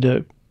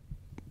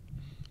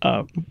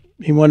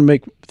to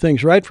make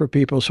things right for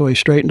people, so he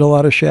straightened a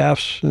lot of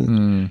shafts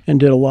and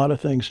did a lot of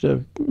things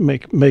to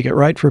make it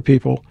right for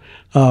people.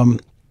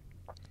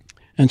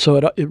 And so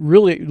it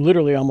really,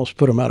 literally almost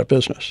put him out of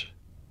business.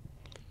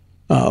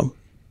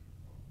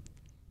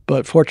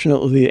 But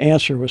fortunately, the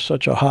Answer was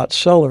such a hot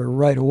seller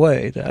right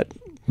away that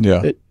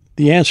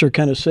the Answer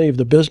kind of saved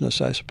the business,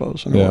 I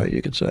suppose, in a way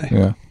you could say.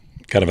 Yeah.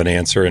 Kind of an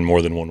answer in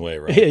more than one way,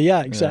 right?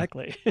 Yeah,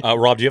 exactly.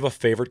 Rob, do you have a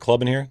favorite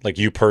club in here? Like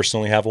you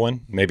personally have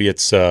one? Maybe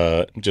it's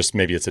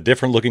maybe it's a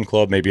different looking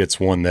club. Maybe it's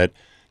one that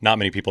not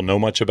many people know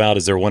much about.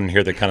 Is there one in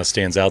here that kind of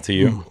stands out to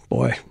you?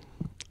 Boy.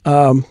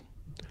 I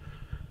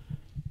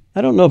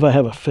don't know if I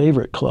have a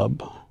favorite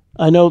club.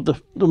 I know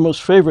the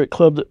most favorite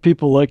club that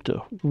people like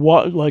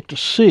to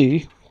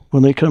see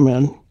when they come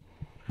in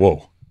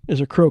Whoa.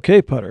 is a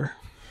croquet putter.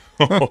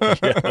 Oh,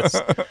 yes.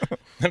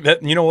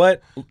 You know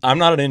what? I'm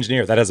not an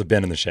engineer. That has a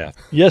bend in the shaft.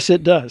 Yes,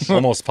 it does.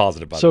 Almost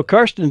positive about So it.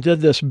 Karsten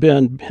did this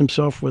bend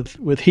himself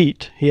with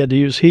heat. He had to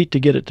use heat to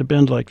get it to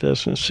bend like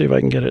this. And see if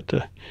I can get it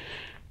to.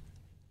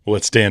 Will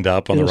it stand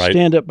up on the right?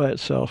 Stand up by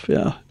itself,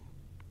 yeah.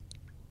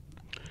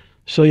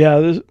 So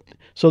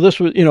this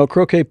was,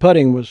 croquet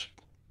putting was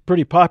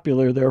pretty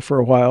popular there for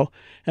a while.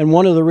 And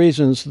one of the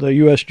reasons the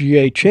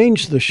USGA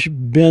changed the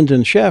bend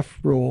and shaft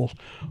rule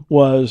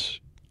was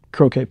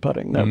croquet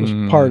putting. That was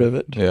part of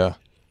it. Yeah.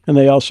 And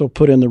they also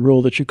put in the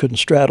rule that you couldn't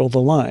straddle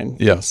the line.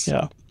 Yes.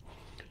 Yeah.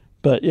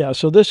 But yeah,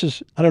 so this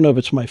is, I don't know if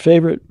it's my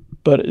favorite,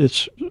 but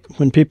it's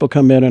when people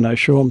come in and I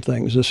show them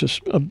things, this is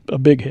a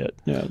big hit.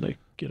 Yeah, they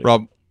get it.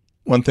 Rob,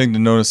 one thing to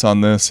notice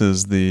on this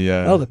is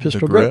the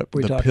pistol grip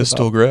we the talked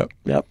pistol about. grip.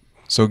 Yep.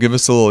 So give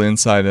us a little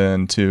insight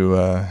into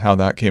how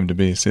that came to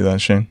be. See that,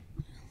 Shane?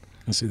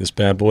 Let's see this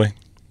bad boy.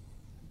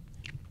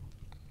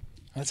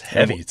 That's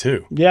heavy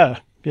too. Yeah,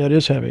 it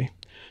is heavy.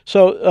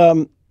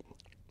 So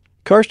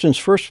Karsten's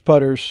first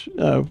putters,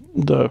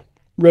 the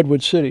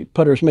Redwood City,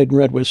 putters made in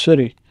Redwood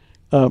City,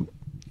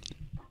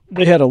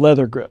 they had a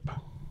leather grip,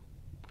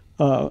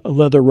 a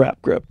leather wrap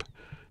grip.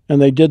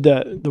 And they did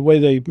that, the way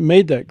they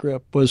made that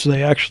grip was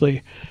they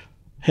actually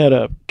had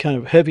a kind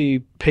of heavy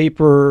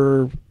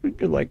paper,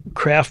 like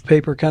craft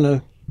paper kind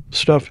of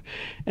stuff.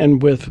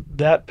 And with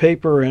that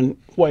paper and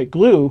white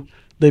glue,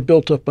 they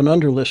built up an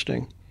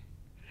underlisting.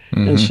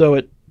 And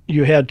so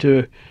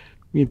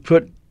you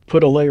put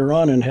a layer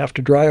on and have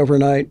to dry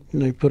overnight,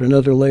 and they put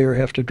another layer,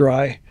 have to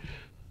dry.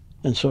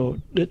 And so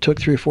it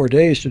took 3 or 4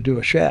 days to do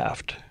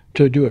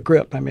a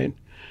grip, I mean.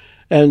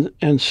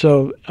 And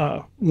so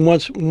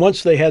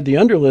once they had the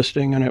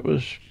underlisting and it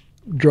was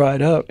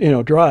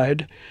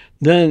dried,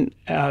 then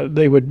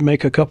they would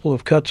make a couple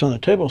of cuts on a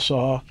table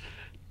saw,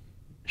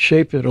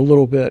 shape it a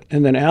little bit,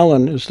 and then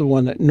Alan is the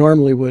one that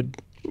normally would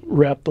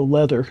wrap the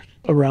leather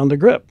around the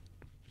grip.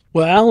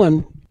 Well,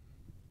 Alan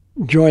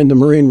joined the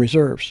Marine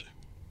Reserves,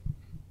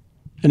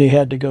 and he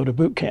had to go to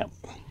boot camp.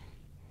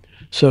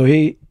 So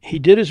he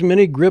did as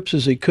many grips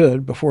as he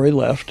could before he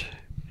left.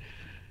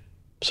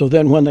 So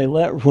then when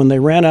they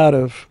ran out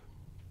of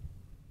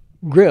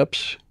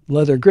grips,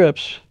 leather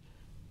grips,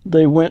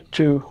 they went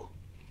to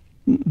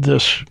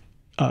this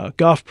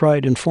Golf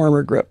Pride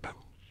Informer grip.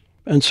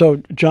 And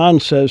so John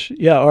says,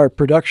 yeah, our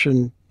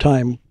production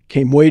time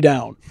came way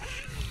down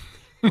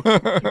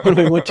when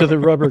we went to the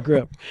rubber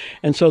grip.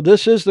 And so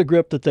this is the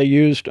grip that they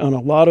used on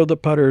a lot of the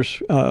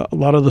putters, a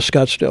lot of the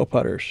Scottsdale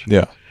putters.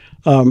 Yeah.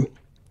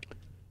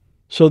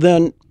 So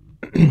then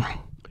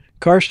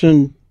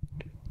Karsten,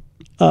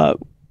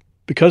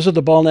 because of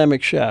the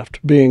Balnamic shaft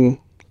being,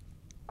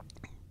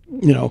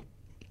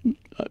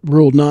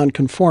 ruled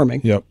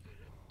non-conforming, Yep.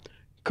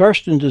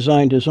 Karsten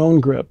designed his own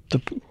grip,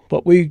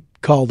 what we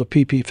call the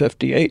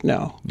PP58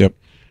 now. Yep.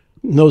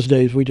 In those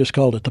days, we just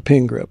called it the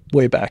ping grip,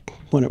 way back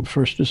when it was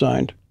first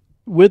designed.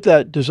 With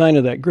that design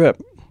of that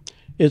grip,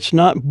 it's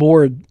not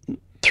bored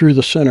through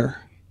the center.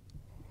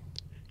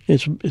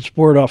 It's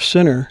bored off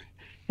center,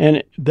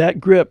 and that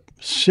grip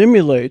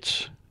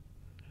simulates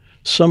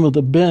some of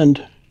the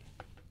bend,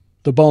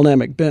 the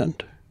Balnamic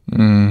bend.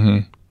 Mm-hmm.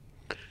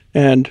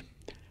 And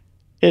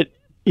the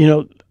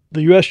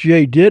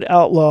USGA did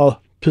outlaw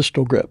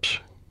pistol grips.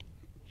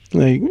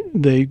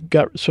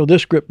 So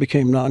this grip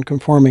became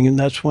non-conforming, and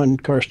that's when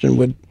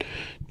Karsten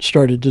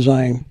started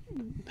designing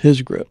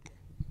his grip.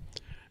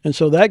 And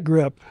so that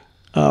grip,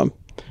 the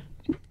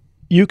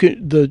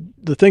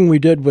thing we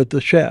did with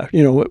the shaft,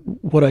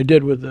 what I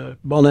did with the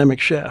Balnamic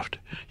shaft,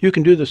 you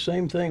can do the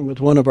same thing with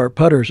one of our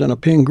putters and a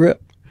ping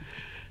grip.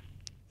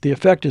 The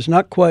effect is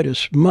not quite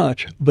as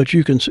much, but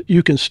you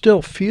can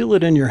still feel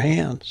it in your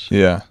hands.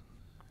 Yeah.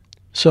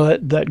 So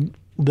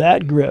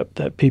that grip,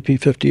 that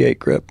PP58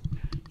 grip,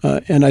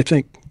 and I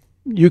think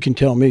you can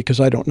tell me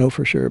because I don't know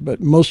for sure, but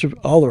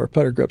all of our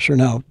putter grips are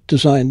now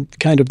designed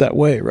kind of that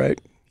way,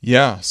 right?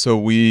 Yeah, so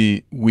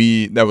we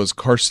that was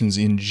Karsten's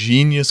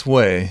ingenious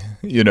way,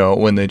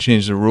 when they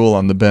changed the rule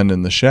on the bend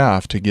in the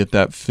shaft to get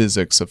that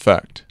physics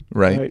effect,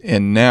 right?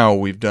 And now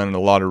we've done a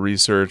lot of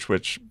research,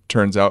 which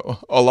turns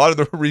out a lot of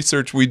the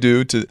research we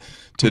do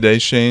today,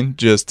 Shane,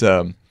 just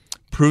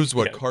proves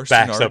what Karsten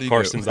backs already up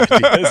Karsten's knew.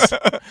 ideas.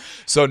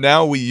 So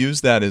now we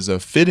use that as a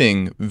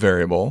fitting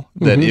variable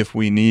that if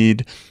we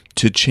need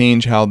to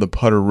change how the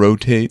putter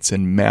rotates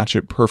and match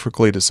it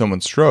perfectly to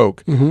someone's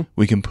stroke,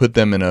 we can put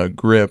them in a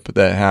grip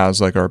that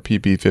has like our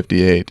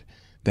PP58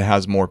 that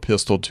has more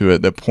pistol to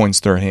it that points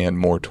their hand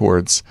more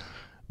towards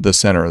the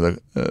center of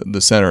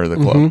the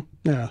club.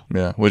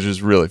 Yeah, which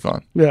is really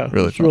fun. Yeah,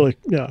 really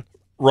fun.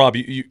 Rob,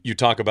 you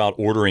talk about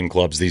ordering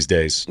clubs these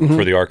days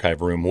for the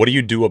archive room. What do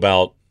you do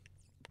about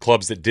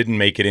clubs that didn't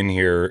make it in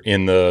here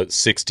in the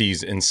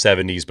 60s and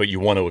 70s, but you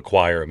want to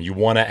acquire them? You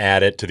want to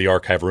add it to the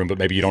archive room, but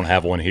maybe you don't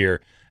have one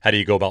here. How do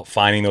you go about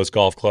finding those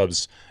golf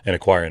clubs and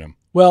acquiring them?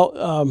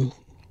 Well,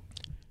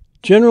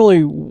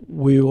 generally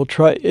we will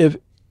try, if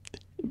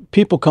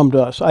people come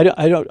to us,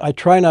 I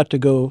try not to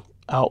go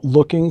out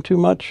looking too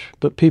much,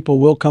 but people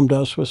will come to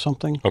us with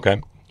something.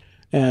 Okay.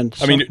 And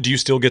I mean, do you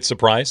still get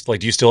surprised?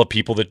 Like, do you still have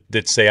people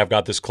that say, I've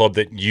got this club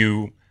that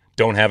you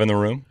don't have in the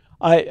room?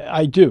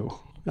 I do.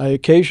 I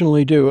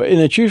occasionally do. And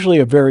it's usually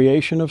a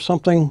variation of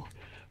something,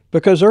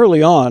 because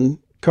early on,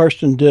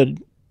 Karsten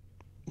did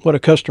what a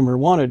customer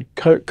wanted.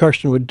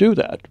 Karsten would do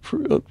that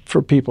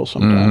for people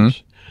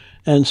sometimes.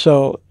 And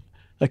so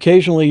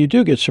occasionally you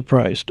do get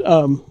surprised.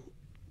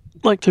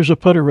 Like there's a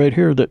putter right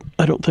here that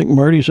I don't think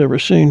Marty's ever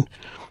seen.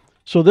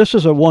 So this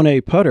is a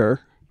 1A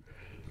putter,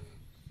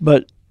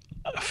 but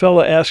a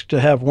fella asked to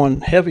have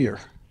one heavier.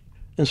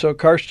 And so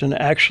Karsten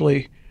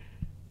actually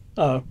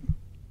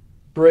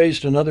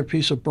brazed another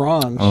piece of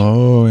bronze.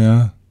 Oh,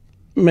 yeah.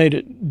 Made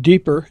it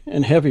deeper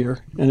and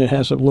heavier, and it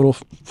has a little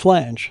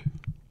flange.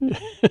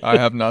 I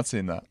have not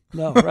seen that.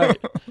 No, right.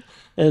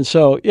 And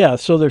so, yeah,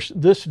 so there's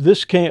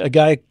this came, a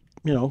guy,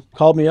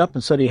 called me up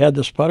and said he had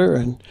this putter.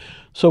 And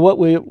so what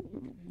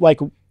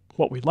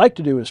we'd like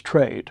to do is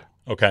trade.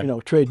 Okay.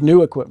 Trade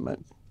new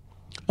equipment.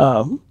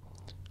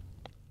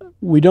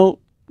 We don't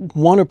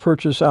want to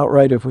purchase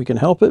outright if we can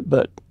help it,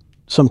 but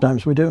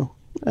sometimes we do.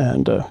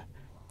 And,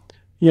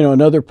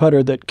 another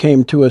putter that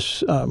came to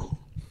us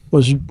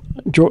was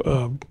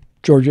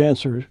George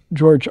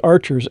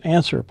Archer's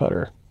Answer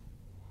putter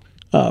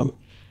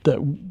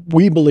that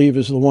we believe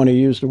is the one he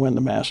used to win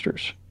the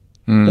Masters.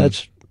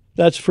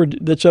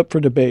 That's up for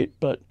debate,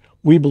 but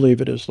we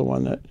believe it is the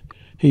one that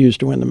he used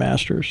to win the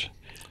Masters.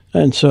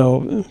 And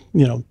so,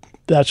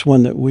 that's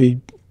one that we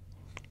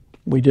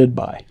did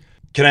buy.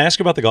 Can I ask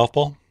about the golf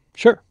ball?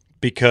 Sure.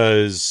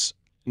 Because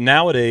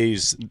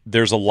nowadays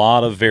there's a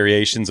lot of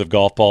variations of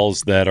golf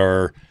balls that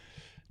are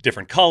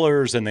different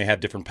colors and they have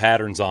different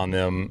patterns on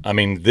them. I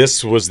mean,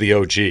 this was the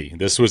OG.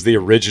 This was the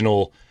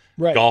original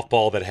golf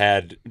ball that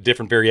had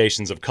different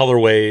variations of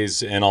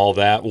colorways and all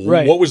that.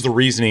 Right. What was the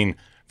reasoning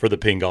for the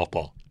ping golf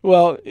ball?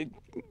 Well,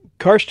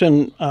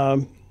 Karsten,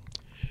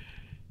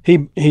 he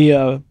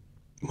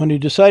when he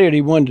decided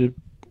he wanted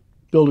to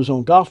build his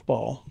own golf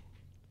ball,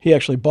 he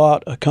actually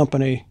bought a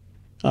company,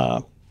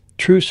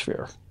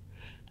 TrueSphere.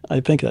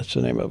 I think that's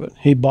the name of it.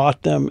 He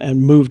bought them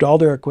and moved all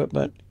their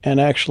equipment, and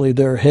actually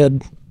their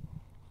head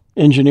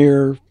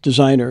engineer,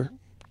 designer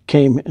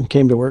came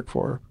to work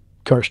for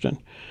Karsten.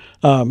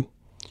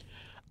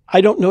 I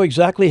don't know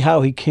exactly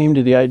how he came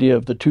to the idea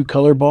of the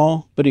two-color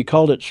ball, but he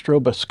called it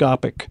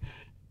stroboscopic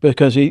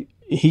because he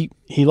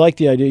liked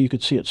the idea you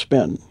could see it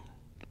spin.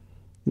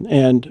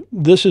 And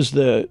this is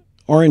the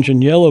orange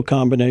and yellow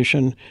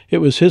combination. It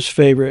was his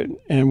favorite,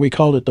 and we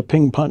called it the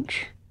ping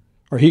punch,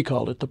 or he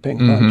called it the ping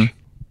punch.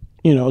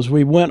 As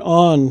we went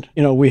on,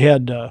 we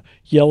had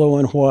yellow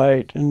and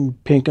white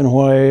and pink and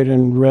white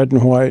and red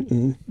and white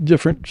and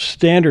different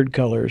standard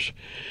colors.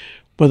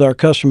 With our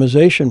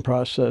customization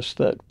process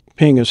that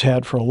Ping has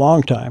had for a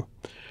long time,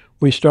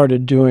 we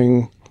started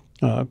doing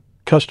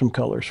custom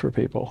colors for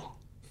people.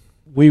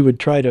 We would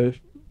try to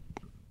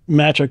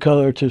match a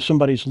color to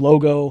somebody's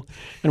logo,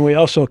 and we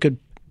also could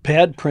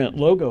pad print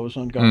logos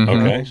on golf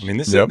balls. Okay. I mean,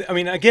 this is,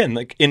 again,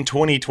 like in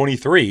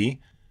 2023,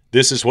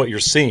 this is what you're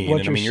seeing.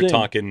 You're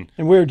talking.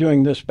 And we were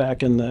doing this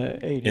back in the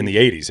 80s. In the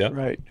 80s, yeah.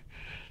 Right.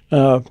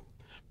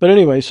 But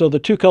anyway, so the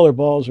two-color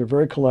balls are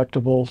very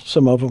collectible,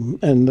 some of them,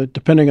 and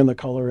depending on the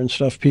color and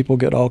stuff, people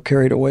get all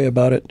carried away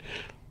about it.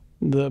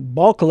 The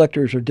ball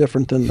collectors are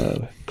different than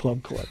the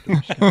club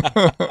collectors.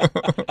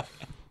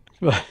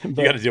 But you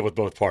got to deal with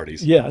both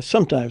parties. Yeah,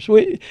 sometimes.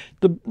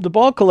 The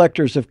ball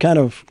collectors have kind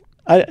of,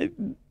 I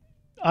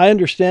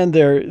understand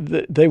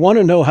they want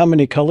to know how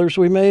many colors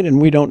we made,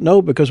 and we don't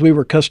know because we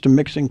were custom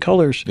mixing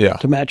colors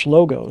to match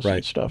logos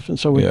and stuff. And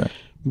so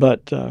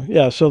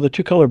so the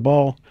two-color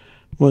ball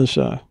was,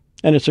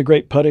 and it's a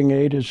great putting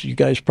aid, as you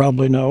guys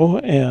probably know.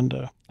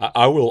 And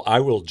I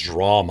will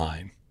draw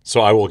mine. So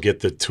I will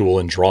get the tool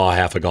and draw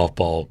half a golf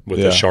ball with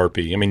a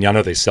Sharpie. I mean, I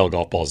know they sell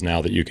golf balls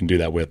now that you can do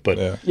that with, but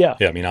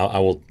I mean, I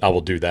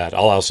will do that.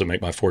 I'll also make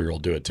my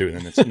 4-year-old do it too,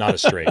 and it's not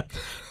as straight.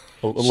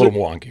 a little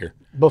more wonkier.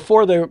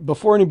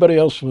 Before anybody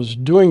else was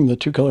doing the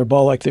two-color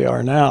ball like they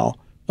are now,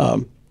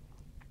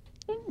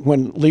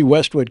 when Lee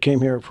Westwood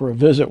came here for a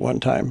visit one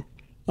time,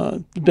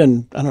 it's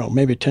been, I don't know,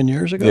 maybe 10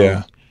 years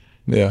ago.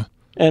 Yeah.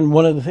 And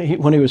one of the things,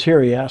 when he was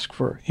here, he asked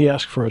for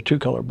a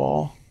two-color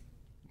ball.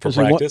 For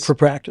practice? For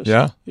practice.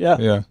 Yeah.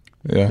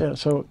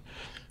 So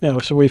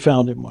we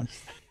found him one.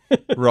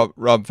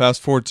 Rob,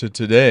 fast forward to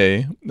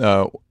today.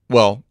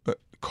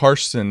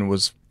 Karsten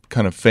was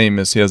kind of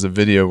famous. He has a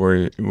video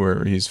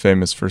where he's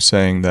famous for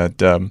saying that,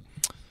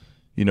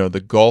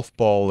 the golf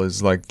ball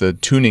is like the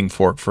tuning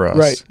fork for us.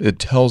 Right. It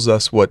tells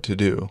us what to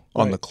do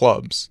on the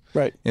clubs.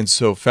 Right. And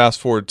so fast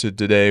forward to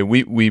today,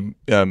 we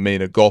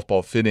made a golf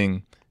ball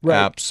fitting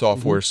app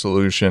software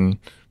solution,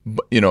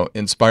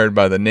 inspired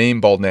by the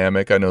name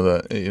Balldynamic. I know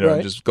that,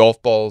 just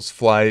golf balls,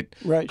 flight,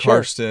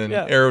 Karsten,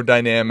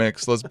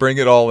 aerodynamics. Let's bring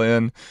it all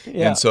in.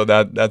 And so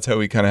that's how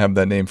we kind of have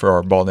that name for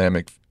our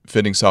Balldynamic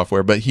fitting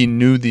software. But he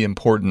knew the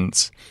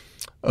importance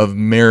of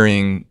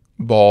marrying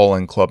ball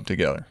and club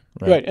together.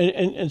 Right.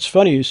 And it's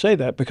funny you say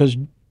that, because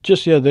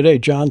just the other day,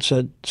 John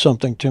said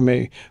something to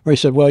me where he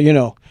said, well,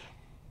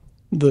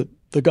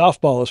 the golf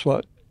ball is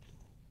what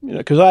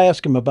because I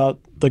asked him about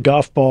the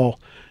golf ball.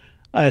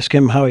 I asked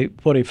him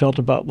what he felt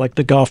about like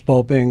the golf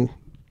ball being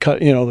cut,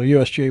 the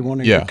USGA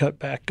wanting to cut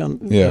back on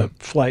the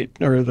flight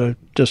or the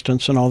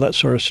distance and all that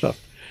sort of stuff.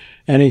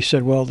 And he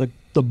said, well,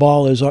 the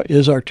ball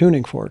is our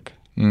tuning fork.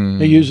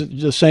 He used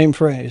the same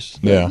phrase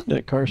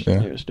that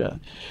Karsten used.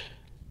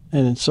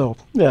 And so,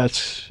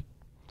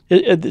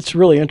 it's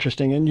really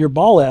interesting. And your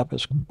ball app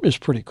is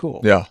pretty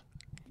cool. Yeah.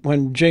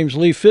 When James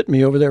Lee fit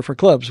me over there for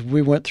clubs,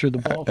 we went through the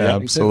ball.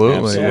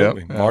 Absolutely.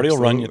 Yep. Marty will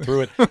run you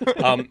through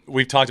it.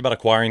 We've talked about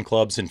acquiring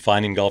clubs and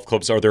finding golf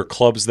clubs. Are there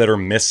clubs that are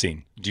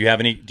missing? Do you have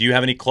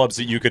any clubs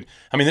that you could?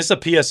 I mean, this is a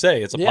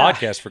PSA. It's a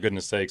podcast, for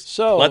goodness sakes.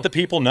 So let the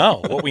people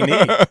know what we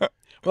need.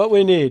 What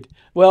we need.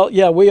 Well,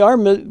 yeah,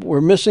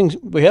 we're missing.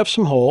 We have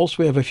some holes.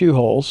 We have a few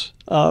holes.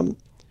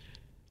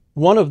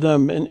 One of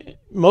them, and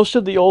most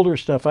of the older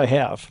stuff I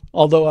have.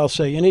 Although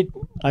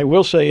I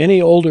will say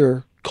any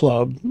older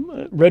club,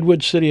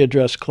 Redwood City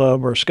Address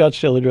Club or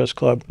Scottsdale Address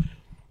Club,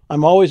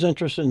 I'm always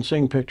interested in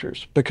seeing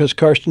pictures because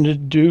Karsten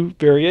did do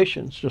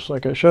variations, just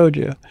like I showed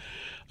you.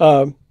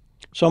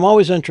 So I'm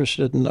always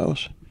interested in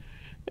those.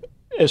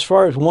 As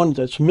far as one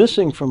that's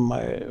missing from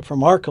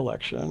our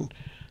collection,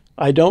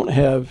 I don't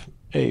have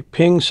a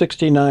Ping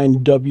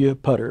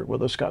 69W putter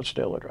with a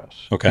Scottsdale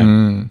address. Okay.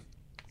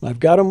 I've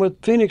got them with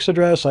Phoenix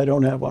address. I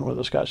don't have one with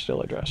a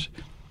Scottsdale address.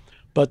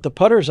 But the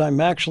putters I'm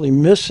actually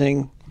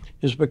missing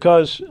is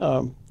because,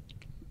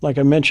 like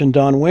I mentioned,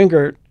 Dawn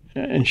Wingert,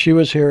 and she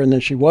was here and then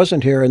she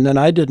wasn't here, and then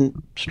I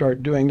didn't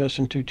start doing this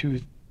until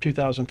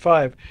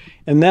 2005.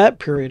 In that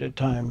period of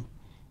time,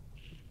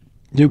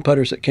 new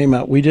putters that came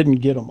out, we didn't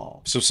get them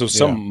all. So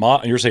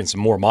you're saying some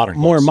more modern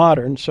clubs. More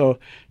modern. So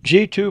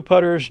G2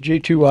 putters,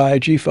 G2i,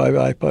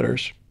 G5i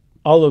putters.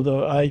 All of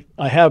those,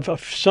 I have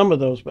some of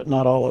those, but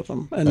not all of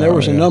them. And there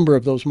was a number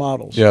of those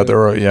models. Yeah, there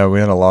were. Yeah,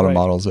 we had a lot of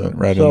models in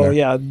there. So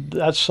yeah,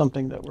 that's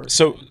something that we're.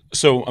 So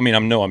I mean,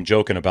 I'm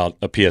joking about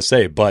a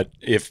PSA, but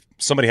if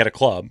somebody had a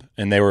club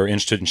and they were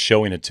interested in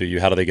showing it to you,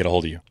 how do they get a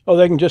hold of you? Oh,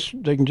 they can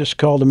just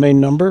call the main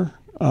number.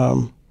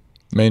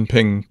 Main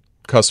Ping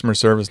customer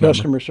service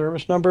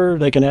number.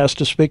 They can ask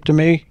to speak to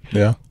me.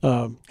 Yeah.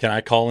 Can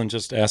I call and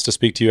just ask to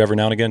speak to you every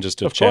now and again just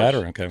to chat?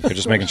 Or okay,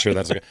 just making sure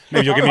that's okay.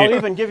 Maybe you'll I'll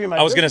even give you my.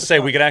 I was going to say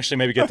we could actually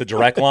maybe get the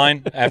direct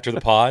line after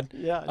the pod.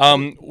 Yeah.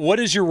 What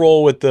is your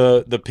role with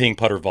the Ping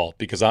putter vault?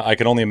 Because I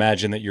can only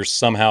imagine that you're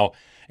somehow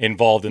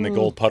involved in the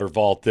gold putter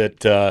vault.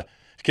 That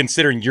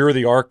considering you're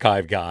the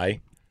archive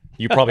guy,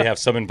 you probably have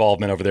some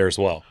involvement over there as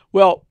well.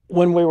 Well,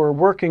 when we were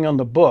working on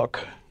the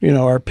book,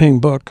 our Ping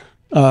book.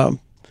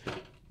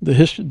 The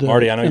history.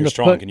 Marty, I know you're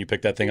strong. Can you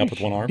pick that thing up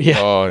with one arm?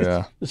 Yeah. Oh,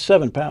 yeah. It's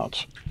 7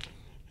 pounds.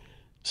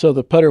 So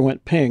the putter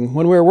went ping.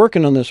 When we were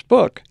working on this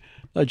book,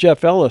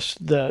 Jeff Ellis,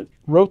 that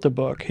wrote the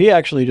book, he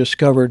actually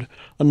discovered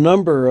a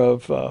number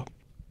of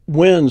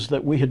wins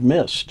that we had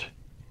missed.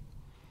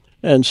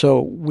 And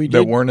so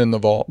that weren't in the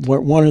vault.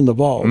 Weren't in the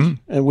vault. And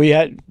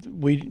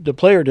the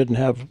player didn't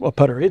have a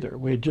putter either.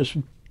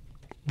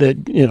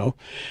 And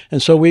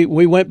so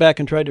we went back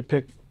and tried to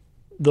pick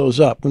those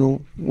up,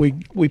 and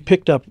we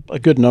picked up a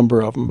good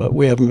number of them, but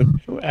we haven't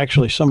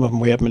actually, some of them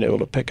we haven't been able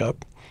to pick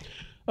up.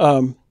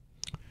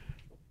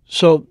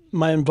 So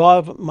my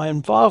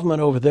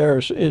involvement over there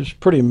is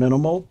pretty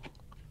minimal.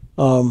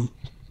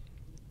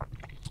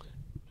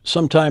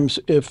 Sometimes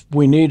if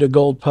we need a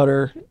gold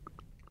putter,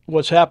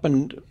 what's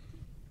happened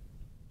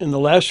in the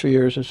last few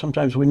years is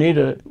sometimes we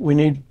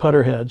need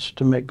putter heads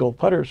to make gold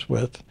putters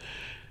with,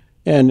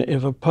 and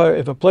if a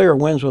player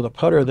wins with a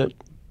putter that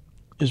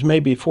is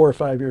maybe 4 or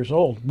 5 years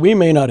old, we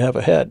may not have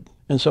a head.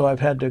 And so I've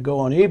had to go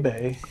on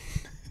eBay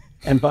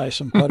and buy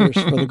some putters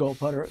for the gold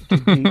putter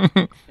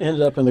to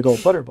end up in the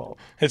gold putter vault.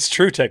 It's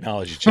true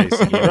technology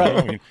chasing. Right.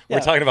 I mean,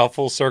 we're talking about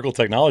full circle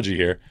technology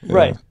here.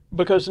 Right.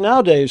 Because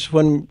nowadays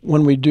when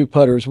we do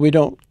putters, we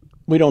don't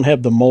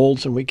have the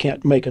molds and we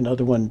can't make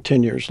another one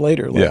 10 years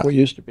later like we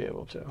used to be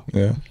able to.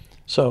 Yeah.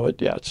 So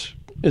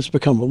it's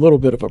become a little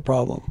bit of a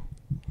problem.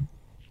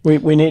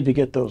 We need to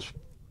get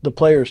the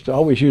players to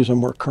always use a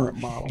more current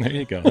model. There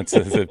you go. That's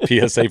a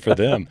PSA for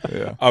them.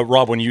 Yeah.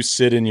 Rob, when you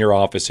sit in your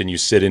office and you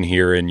sit in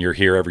here and you're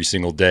here every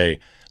single day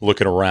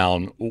looking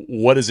around,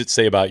 what does it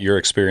say about your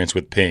experience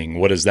with Ping?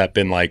 What has that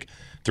been like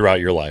throughout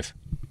your life?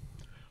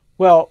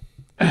 Well,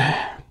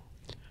 I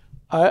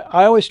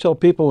always tell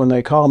people when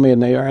they call me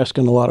and they are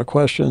asking a lot of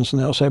questions, and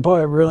they'll say, boy,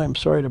 I really am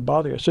sorry to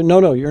bother you. I said,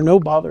 no, you're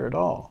no bother at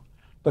all,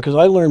 because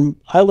I learn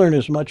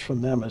as much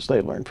from them as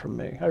they learn from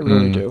me. I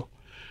really do.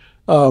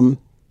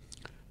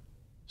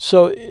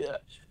 So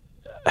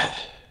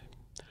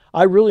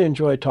I really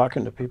enjoy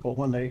talking to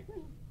people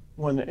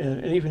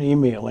and even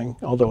emailing,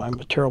 although I'm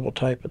a terrible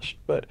typist,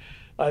 but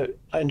I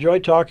enjoy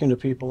talking to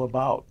people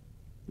about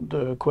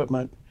the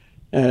equipment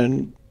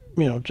and,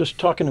 just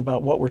talking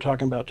about what we're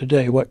talking about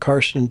today, what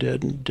Karsten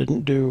did and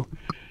didn't do.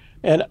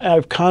 And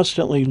I'm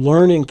constantly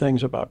learning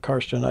things about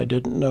Karsten I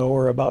didn't know,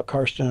 or about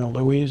Karsten and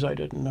Louise I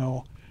didn't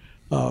know.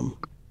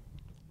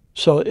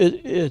 So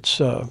it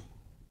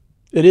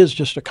is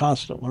just a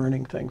constant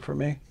learning thing for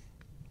me,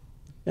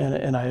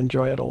 and I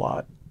enjoy it a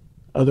lot.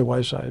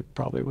 Otherwise, I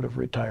probably would have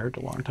retired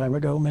a long time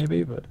ago,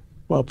 maybe. But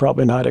well,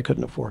 probably not. I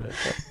couldn't afford it.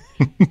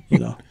 But, you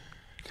know.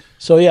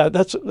 So yeah,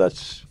 that's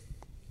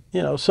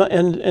you know. So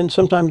and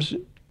sometimes,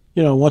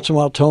 you know, once in a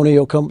while,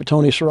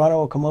 Tony Serrano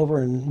will come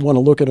over and want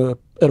to look at a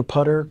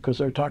putter because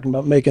they're talking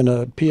about making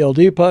a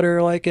PLD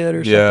putter like it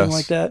or something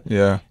like that.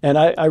 Yeah. And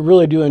I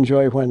really do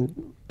enjoy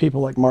when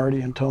people like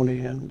Marty and Tony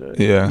and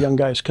young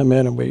guys come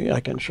in and I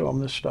can show them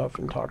this stuff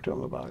and talk to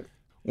them about it.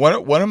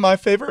 One of my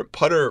favorite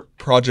putter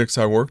projects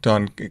I worked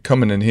on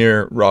coming in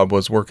here, Rob,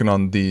 was working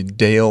on the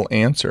Dale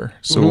Answer.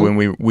 So when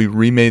we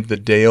remade the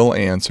Dale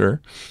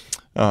Answer,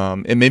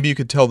 and maybe you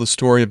could tell the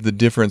story of the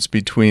difference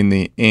between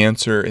the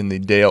Answer and the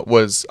Dale.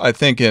 Was, I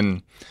think,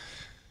 in,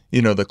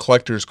 you know, the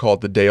collectors call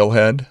it the Dale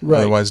Head,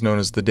 otherwise known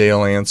as the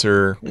Dale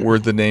Answer.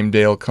 Where'd the name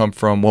Dale come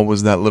from? What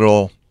was that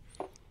little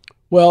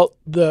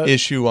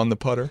issue on the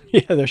putter?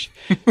 Yeah, there's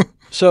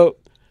so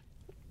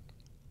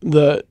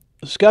the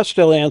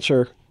Scottsdale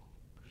Answer.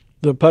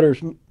 The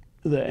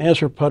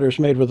Answer putters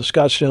made with the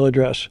Scottsdale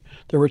address,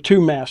 there were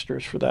two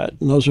masters for that,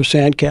 and those are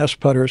sandcast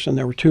putters, and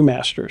there were two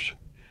masters.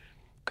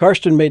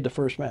 Karsten made the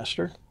first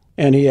master,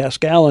 and he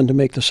asked Alan to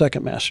make the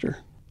second master.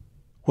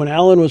 When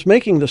Alan was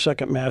making the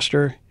second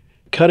master,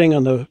 cutting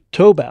on the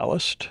toe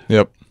ballast,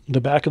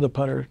 the back of the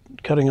putter,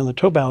 cutting on the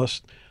toe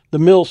ballast, the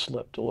mill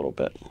slipped a little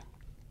bit.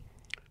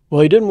 Well,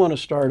 he didn't want to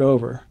start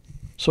over,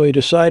 so he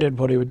decided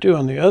what he would do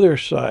on the other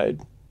side.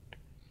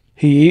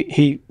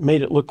 He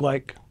made it look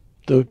like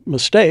the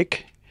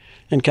mistake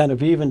and kind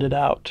of evened it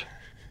out.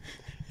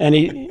 And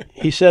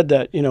he said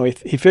that, you know,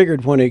 he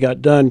figured when he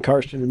got done,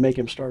 Karsten would make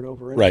him start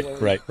over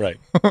anyway. Right.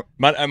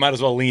 I might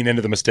as well lean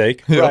into the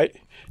mistake. Right.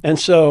 And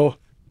so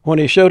when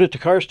he showed it to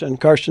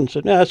Karsten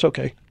said, "No, that's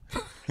okay."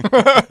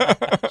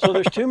 So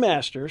there's two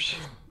masters.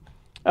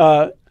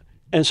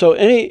 And so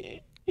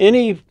any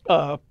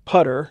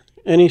putter,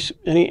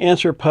 any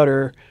Answer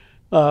putter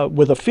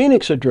with a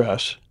Phoenix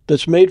address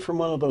that's made from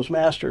one of those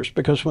masters,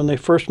 because when they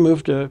first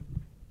moved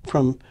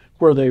from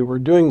where they were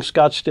doing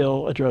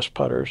Scottsdale address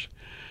putters,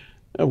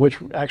 which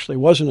actually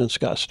wasn't in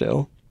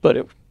Scottsdale, but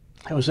it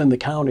was in the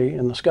county,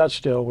 and the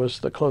Scottsdale was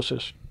the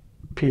closest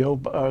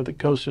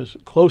the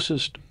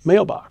closest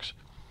mailbox.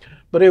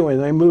 But anyway,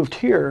 they moved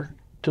here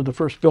to the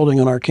first building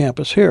on our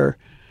campus here.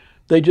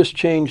 They just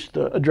changed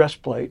the address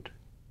plate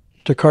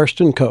to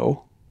Karsten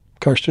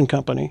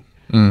Company,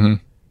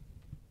 and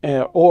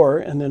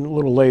then a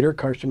little later,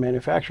 Karsten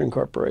Manufacturing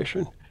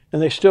Corporation.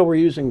 And they still were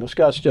using the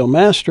Scottsdale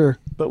Master,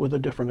 but with a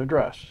different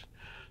address.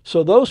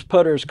 So those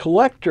putters,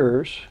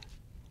 collectors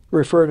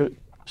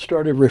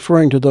started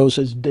referring to those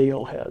as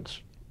Dale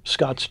Heads,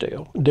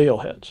 Dale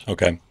Heads.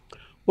 Okay.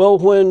 Well,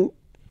 when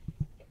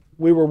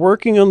we were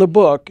working on the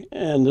book,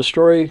 and the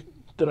story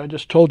that I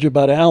just told you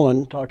about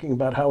Alan, talking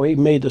about how he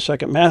made the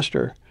second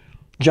master,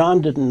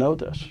 John didn't know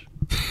this.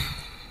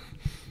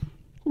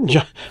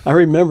 I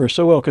remember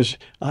so well because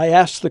I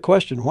asked the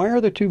question, why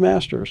are there two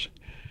masters?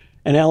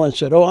 And Alan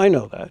said, "Oh, I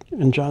know that."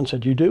 And John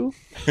said, "You do?"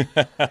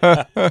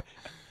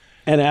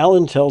 And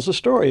Alan tells a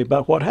story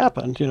about what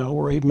happened, you know,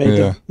 where he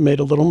made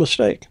a little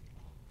mistake.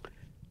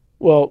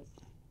 Well,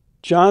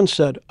 John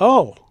said,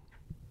 "Oh,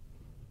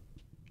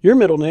 your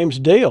middle name's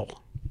Dale.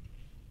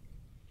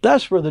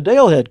 That's where the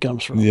Dale Head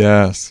comes from."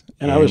 Yes.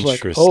 And I was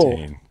like,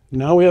 "Oh,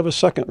 now we have a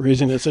second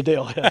reason it's a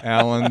Dale Head."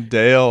 Alan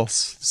Dale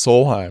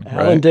Solheim, right?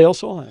 Alan Dale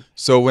Solheim.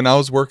 So when I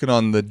was working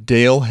on the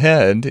Dale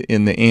Head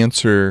in the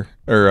Answer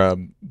or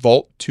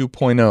Vault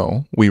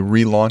 2.0, we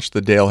relaunched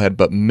the Dale Head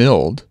but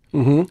milled.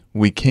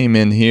 We came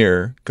in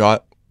here,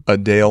 got a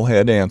Dale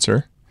Head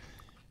Answer,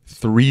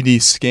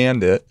 3D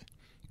scanned it,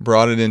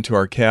 brought it into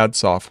our CAD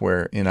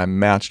software, and I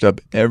matched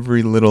up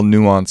every little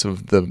nuance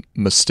of the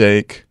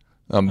mistake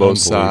on both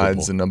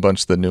sides and a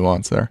bunch of the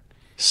nuance there.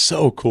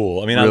 So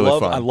cool. I mean,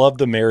 really I love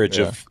the marriage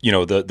of, you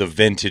know, the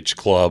vintage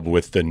club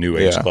with the new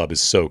age club is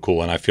so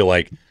cool. And I feel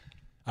like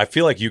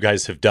you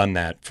guys have done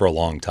that for a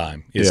long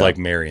time. It's like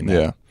marrying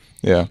that.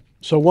 Yeah.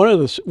 So one of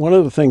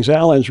the things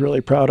Alan's really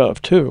proud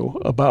of too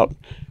about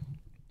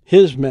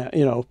his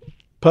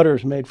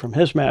putters made from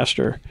his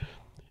master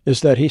is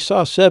that he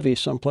saw Sevi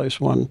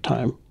someplace one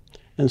time,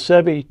 and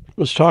Sevi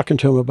was talking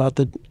to him about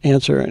the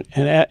Answer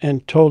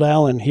and told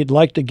Alan he'd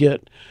like to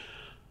get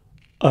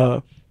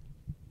a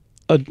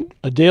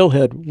Dale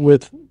Head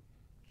with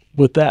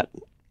that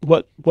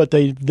what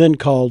they then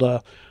called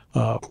a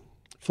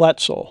flat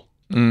sole,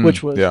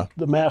 which was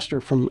the master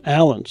from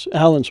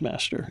Alan's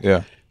master.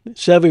 Yeah.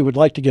 Sevi would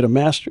like to get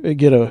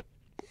a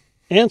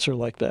Answer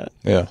like that.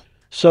 Yeah.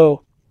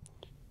 So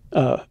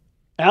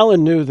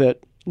Alan knew that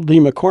Lee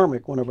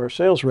McCormick, one of our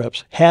sales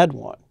reps, had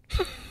one.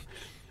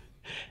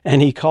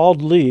 And he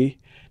called Lee,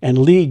 and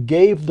Lee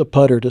gave the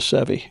putter to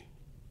Sevi.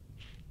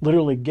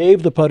 Literally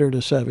gave the putter to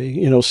Sevi,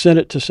 you know, sent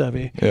it to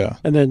Sevi. Yeah.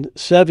 And then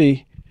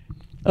Sevi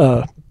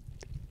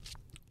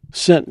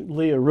sent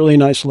Lee a really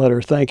nice letter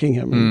thanking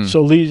him.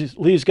 So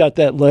Lee's got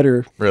that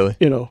letter, really,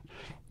 you know,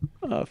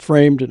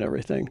 framed and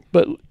everything.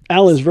 But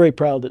Alan's very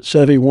proud that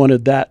Sevi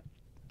wanted that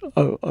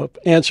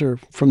Answer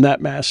from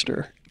that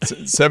master.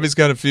 Sevi's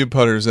got a few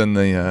putters in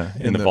the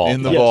vault.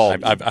 In the vault.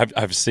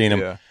 I've seen him.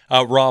 Yeah.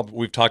 Rob,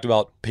 we've talked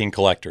about ping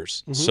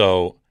collectors.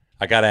 So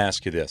I got to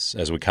ask you this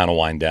as we kind of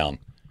wind down.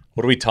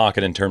 What are we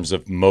talking in terms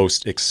of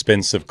most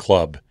expensive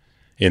club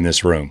in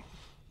this room?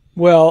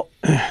 Well,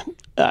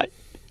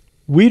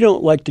 we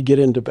don't like to get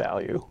into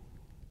value.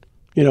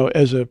 You know,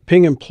 as a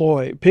ping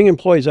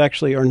employees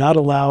actually are not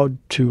allowed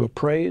to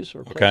appraise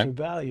or place a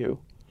value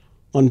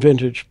on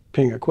vintage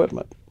ping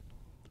equipment.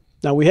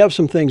 Now, we have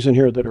some things in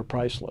here that are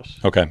priceless.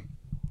 Okay.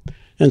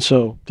 And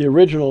so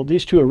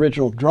these two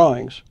original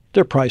drawings,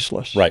 they're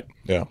priceless. Right.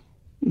 Yeah.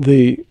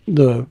 The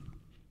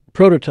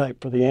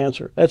prototype for the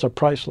answer, that's a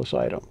priceless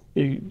item.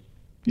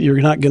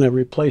 You're not going to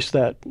replace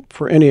that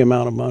for any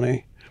amount of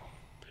money.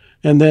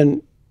 And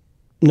then,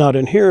 not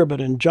in here, but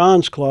in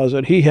John's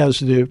closet, he has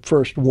the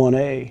first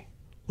 1A,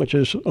 which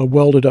is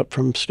welded up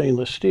from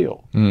stainless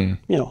steel. You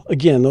know,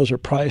 again, those are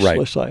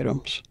priceless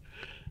items.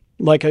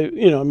 Like I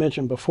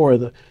mentioned before,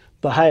 the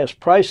highest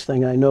price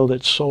thing I know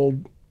that's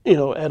sold,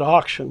 at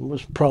auction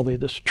was probably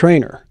this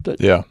trainer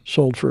that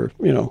sold for,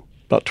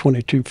 about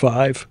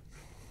 $22,500.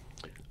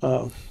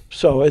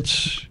 So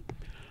it's,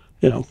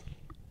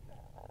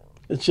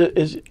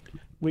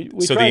 we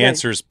so the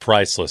answer is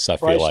priceless. I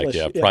feel like,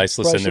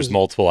 priceless, and there's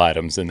multiple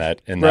items in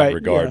that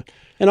regard.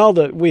 Yeah.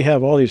 And we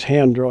have all these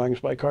hand drawings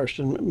by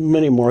Karsten,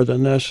 many more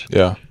than this.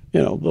 Yeah.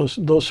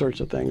 Those sorts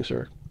of things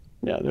are,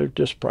 they're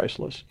just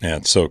priceless. Yeah,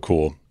 it's so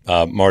cool.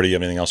 Marty, you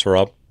have anything else for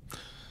Rob?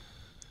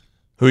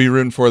 Who are you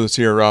rooting for this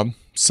year, Rob?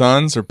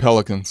 Suns or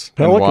Pelicans?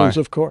 Pelicans,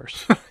 of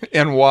course.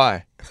 And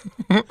why?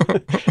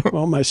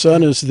 Well, my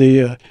son is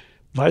the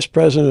vice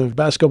president of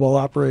basketball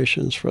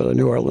operations for the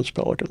New Orleans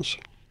Pelicans.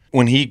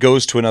 When he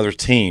goes to another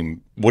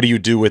team, what do you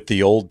do with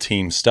the old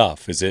team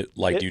stuff? Is it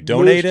like do you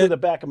donate it? To the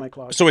back of my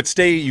closet. So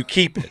you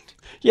keep it.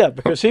 Yeah,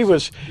 because he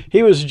was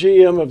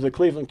GM of the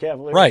Cleveland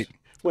Cavaliers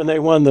when they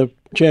won the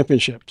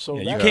championship. So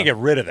you can't get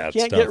rid of that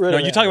stuff. Get rid of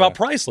you talk about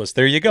priceless.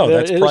 There you go.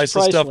 That's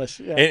priceless stuff.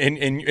 Yeah.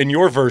 In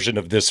your version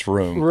of this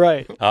room.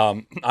 Right.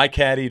 I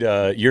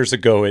caddied years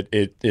ago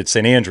at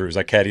St. Andrews.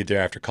 I caddied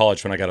there after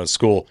college when I got out of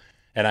school.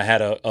 And I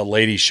had a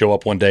lady show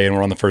up one day, and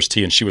we're on the first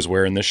tee, and she was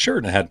wearing this shirt,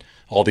 and it had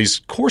all these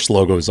course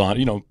logos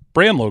on,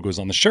 brand logos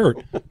on the shirt.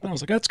 And I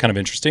was like, that's kind of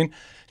interesting.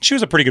 She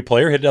was a pretty good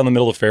player, hit it down the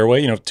middle of the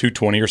fairway,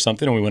 220 or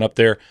something, and we went up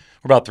there.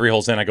 We're about 3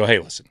 holes in. I go, hey,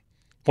 listen,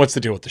 what's the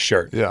deal with the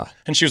shirt? Yeah.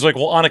 And she was like,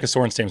 well, Annika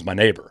Sorensen's my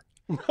neighbor.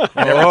 And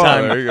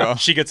every time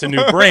she gets a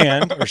new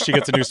brand or she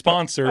gets a new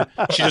sponsor,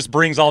 she just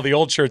brings all the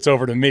old shirts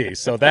over to me.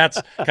 So that's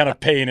kind of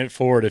paying it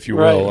forward, if you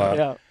will.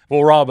 Yeah.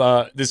 Well,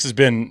 Rob, this has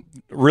been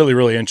really,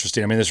 really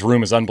interesting. I mean, this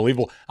room is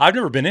unbelievable. I've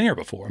never been in here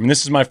before. I mean,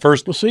 this is my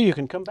first We'll see. You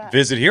can come back.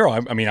 visit here.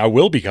 I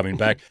will be coming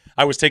back.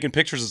 I was taking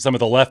pictures of some of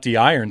the lefty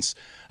irons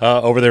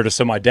over there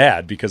to my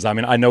dad because,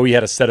 I know he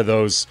had a set of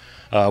those.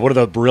 What are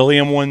the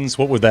beryllium ones?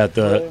 What was that?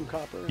 Beryllium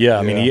copper. Yeah,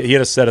 I mean, he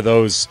had a set of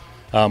those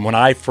when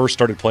I first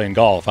started playing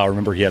golf. I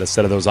remember he had a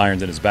set of those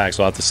irons in his bag,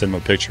 so I'll have to send him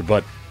a picture.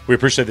 But we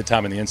appreciate the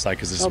time and the insight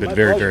because this has been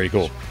very, very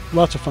cool.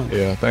 Lots of fun.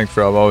 Yeah, thanks,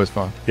 Rob. Always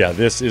fun. Yeah,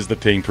 this is the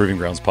Ping Proving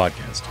Grounds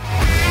podcast.